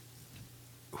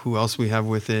 Who else we have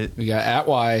with it? We got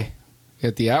Atwy. We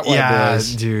got the Atwy Yeah,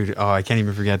 boys. dude. Oh, I can't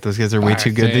even forget. Those guys are way All too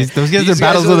right, good. man. Those guys These are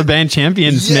Battles guys of are- the Band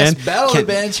champions, Yes, man. Battle of Can't-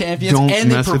 the Band champions, don't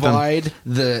and they mess with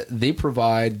them.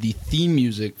 provide the theme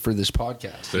music for this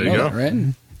podcast. There know you go. that,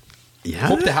 right? Yeah.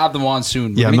 Hope to have them on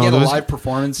soon. Yeah, We're gonna no, get a those- live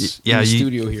performance Yeah, in the you-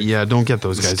 studio here. Yeah, don't get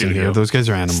those The guys in studio. here. Those guys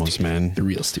are animals, man. The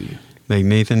real studio. Like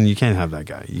Nathan, you can't have that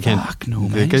guy. You can't. Fuck no,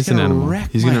 That man. guy's He's an gonna animal. wreck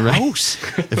He's my gonna wreck. house.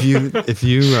 if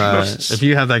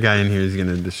you have that guy in here, he's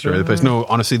gonna destroy the place. No,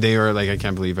 honestly, they are like, I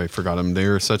can't believe I forgot them. They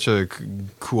are such a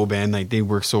cool band. Like, they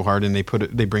work so hard and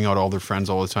they bring out all their friends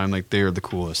all the time. Like, they are the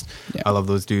coolest. Yeah. I love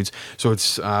those dudes. So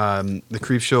it's the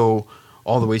Creep Show,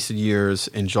 All the Wasted Years,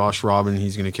 and Josh Robin.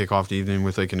 He's going to kick off the evening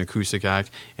with like an acoustic act,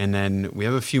 and then we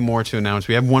have a few more to announce.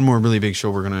 We have one more really big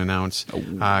show we're going to announce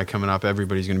coming up.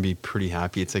 Everybody's going to be pretty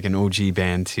happy. It's like an OG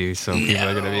band too, so people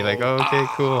are going to be like, "Oh, okay,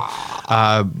 cool."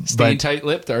 Staying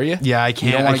tight-lipped, are you? Yeah, I You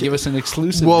can't. don't I want to can't- give us an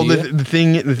exclusive. Well, do the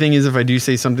thing is, if I do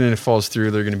say something and it falls through,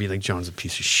 they're going to be like, "John's a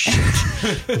piece of shit.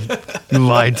 He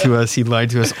lied to us. He lied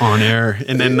to us on air."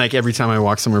 And then, like, every time I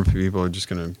walk somewhere, people are just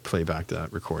going to play back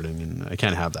that recording, and I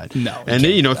can't have that. No, you and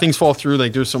can't have things fall through.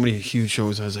 Like, there's so many huge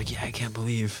shows. I was like, "Yeah, I can't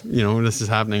believe this is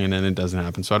happening," and then it doesn't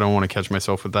happen. So I don't want to catch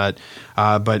myself with that.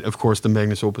 But of course, the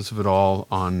magnus opus of it all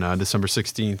on December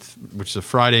 16th, which is a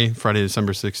Friday,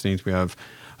 December 16th, we have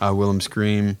Willem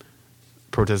Scream,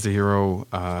 Protest the Hero,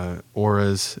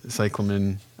 Auras,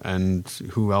 Cyclamen, and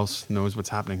who else knows what's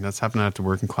happening. That's happening at the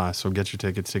Working Class. So get your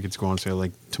tickets. Tickets go on sale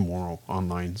like tomorrow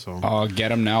online. So Oh, get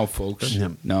them now, folks. Yeah.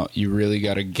 No, you really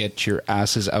got to get your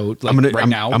asses out. Like, I'm right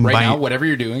now, buying- now, whatever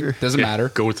you're doing, doesn't matter.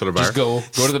 Go to the bar. Just go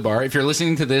to the bar. If you're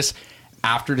listening to this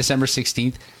after December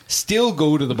 16th, still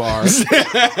go to the bar.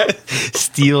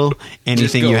 steal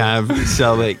anything go. you have,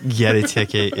 sell it, get a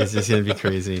ticket. It's just gonna be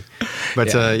crazy.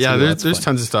 But Yeah, it's there's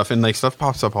fun. tons of stuff, and like stuff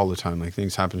pops up all the time. Like,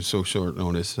 things happen so short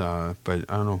notice. But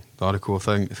I don't know, a lot of cool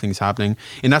things happening,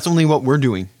 and that's only what we're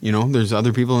doing. There's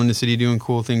other people in the city doing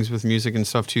cool things with music and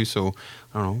stuff too. So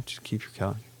I don't know, just keep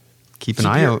an Keep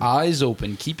eye your out. eyes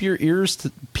open. Keep your ears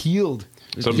peeled.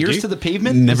 So ears do- to the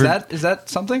pavement. Never- Is that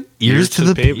something? Ears to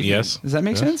the pavement. Yes. Does that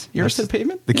make sense? Ears to the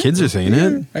pavement. The kids are saying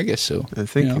it. I guess so. I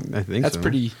think that's so.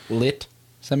 pretty lit.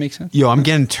 Does that make sense? Yo, I'm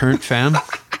getting turnt, fam.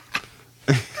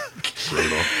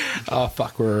 Oh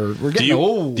fuck, we're Do getting you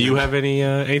old. do you have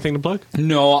anything to plug?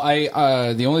 No,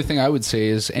 the only thing I would say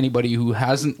is anybody who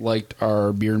hasn't liked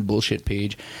our Beer and Bullshit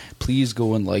page, please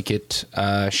go and like it,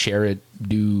 share it,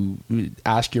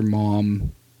 ask your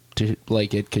mom to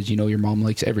like it, because your mom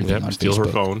likes everything Yep, on steal her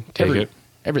Facebook. phone, take it.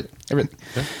 Everything.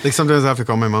 Like, sometimes I have to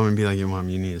call my mom and be like, "Yo, mom,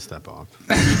 you need to step off."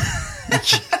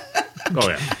 Oh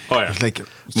yeah. Like, you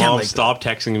can't Mom, like stop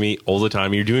texting me all the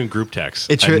time. You're doing group texts.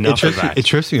 It Enough of that.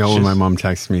 trips me out when my mom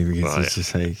texts me because Oh, it's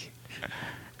just like,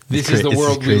 This is the it's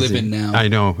world we live crazy. in now. I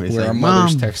know. It's where like, our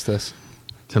mothers "Mom." text us.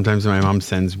 Sometimes my mom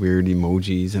sends weird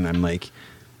emojis, and I'm like,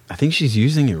 I think she's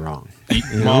using it wrong.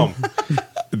 Mom,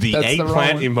 the That's the eggplant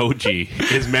wrong emoji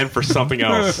is meant for something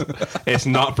else. It's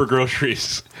not for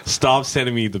groceries. Stop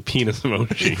sending me the penis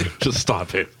emoji. Just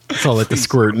stop it. It's all like the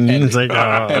squirting. It's like,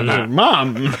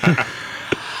 Mom.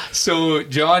 So,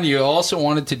 John, you also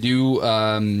wanted to do.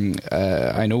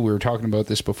 I know we were talking about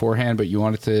this beforehand, but you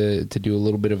wanted to do a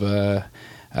little bit of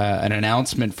an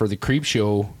announcement for the Creep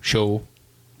Show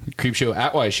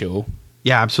at Y Show.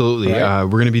 Yeah, absolutely. Right.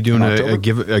 We're going to be doing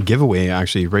In a giveaway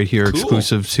actually right here, Cool.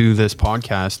 exclusive to this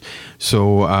podcast.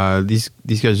 So these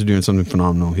guys are doing something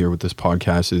phenomenal here with this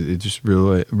podcast. It's just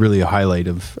really a highlight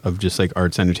of just like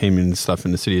arts, entertainment, and stuff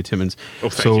in the city of Timmins. Oh,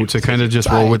 thank so you. to kind of just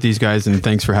roll with these guys, and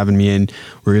thanks for having me in.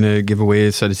 We're going to give away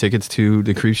a set of tickets to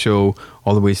the Creep Show,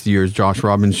 All the Waste of Years, Josh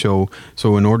Robbins show.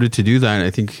 So in order to do that,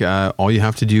 I think all you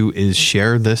have to do is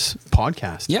share this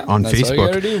podcast on that's all you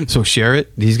gotta do. Facebook. So share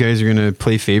it. These guys are going to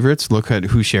play favorites. Look at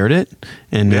who shared it,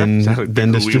 and then who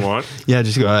we want. Yeah,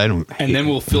 just go. I don't. And then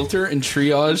we'll filter and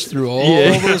triage through all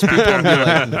those people and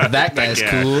be like, that guy's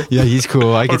cool. Yeah, he's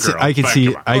cool. I could see. girl. I could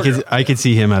see. I could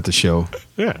see him at the show,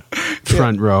 Yeah.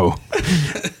 front row,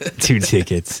 2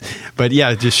 tickets. But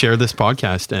yeah, just share this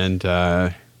podcast and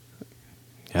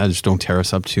just don't tear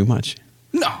us up too much.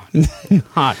 No.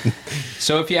 Hot.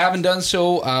 So if you haven't done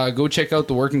so, go check out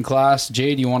The Working Class.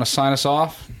 Jay, do you want to sign us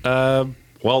off?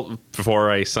 Well, before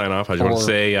I sign off, I just want to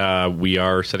say we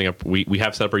are setting up. We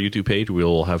have set up our YouTube page.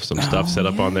 We'll have some stuff set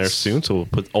up on there soon. So we'll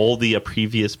put all the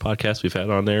previous podcasts we've had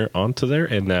on there onto there,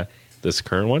 and this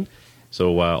current one.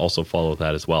 So also follow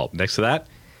that as well. Next to that,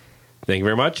 thank you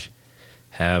very much.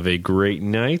 Have a great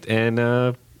night, and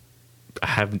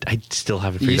I still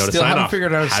haven't figured out how to sign off.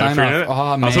 Figured out how to sign off.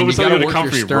 Oh man, I was hoping somebody would come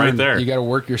for me right there. You got to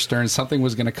work your stern. Something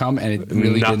was going to come, and it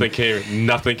really didn't.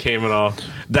 Nothing came at all.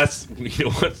 That's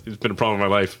what? It's been a problem in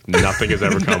my life. Nothing has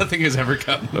ever come. Nothing has ever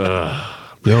come.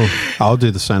 Yo, I'll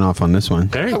do the sign off on this one.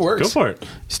 All right, That works. go for it.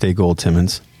 Stay gold,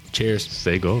 Timmins. Cheers.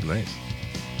 Stay gold. Nice.